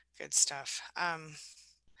 Good stuff.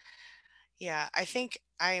 Yeah, I think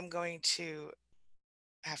I am going to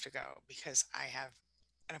have to go because I have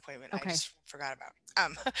an appointment I Okay. just forgot about.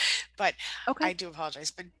 But Okay. I do apologize.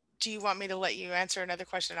 But do you want me to let you answer another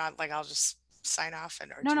question on, like, I'll just sign off,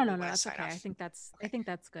 and or No, no, do we no, no, want to that's sign okay. I off? think that's I Okay. think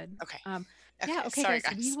that's good. Okay. Um yeah, Okay. okay Sorry,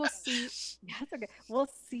 guys, we guys. will see. Yeah, that's okay. We'll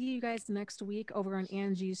see you guys next week over on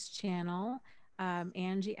Angie's channel.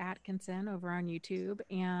 Angie Atkinson over on YouTube,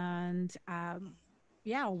 and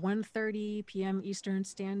yeah, 1:30 p.m. Eastern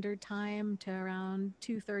Standard Time to around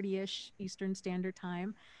 2:30ish Eastern Standard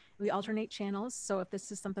Time. We alternate channels, so if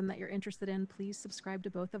this is something that you're interested in, please subscribe to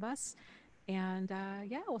both of us. And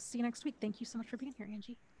yeah, we'll see you next week. Thank you so much for being here,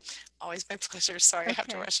 Angie. Always my pleasure. Sorry, I have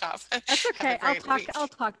to Okay. rush off. That's Have a okay. I'll great talk week. I'll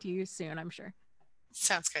talk to you soon, I'm sure.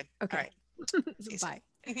 Sounds good. All Okay. right. See you Bye.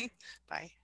 soon. Bye.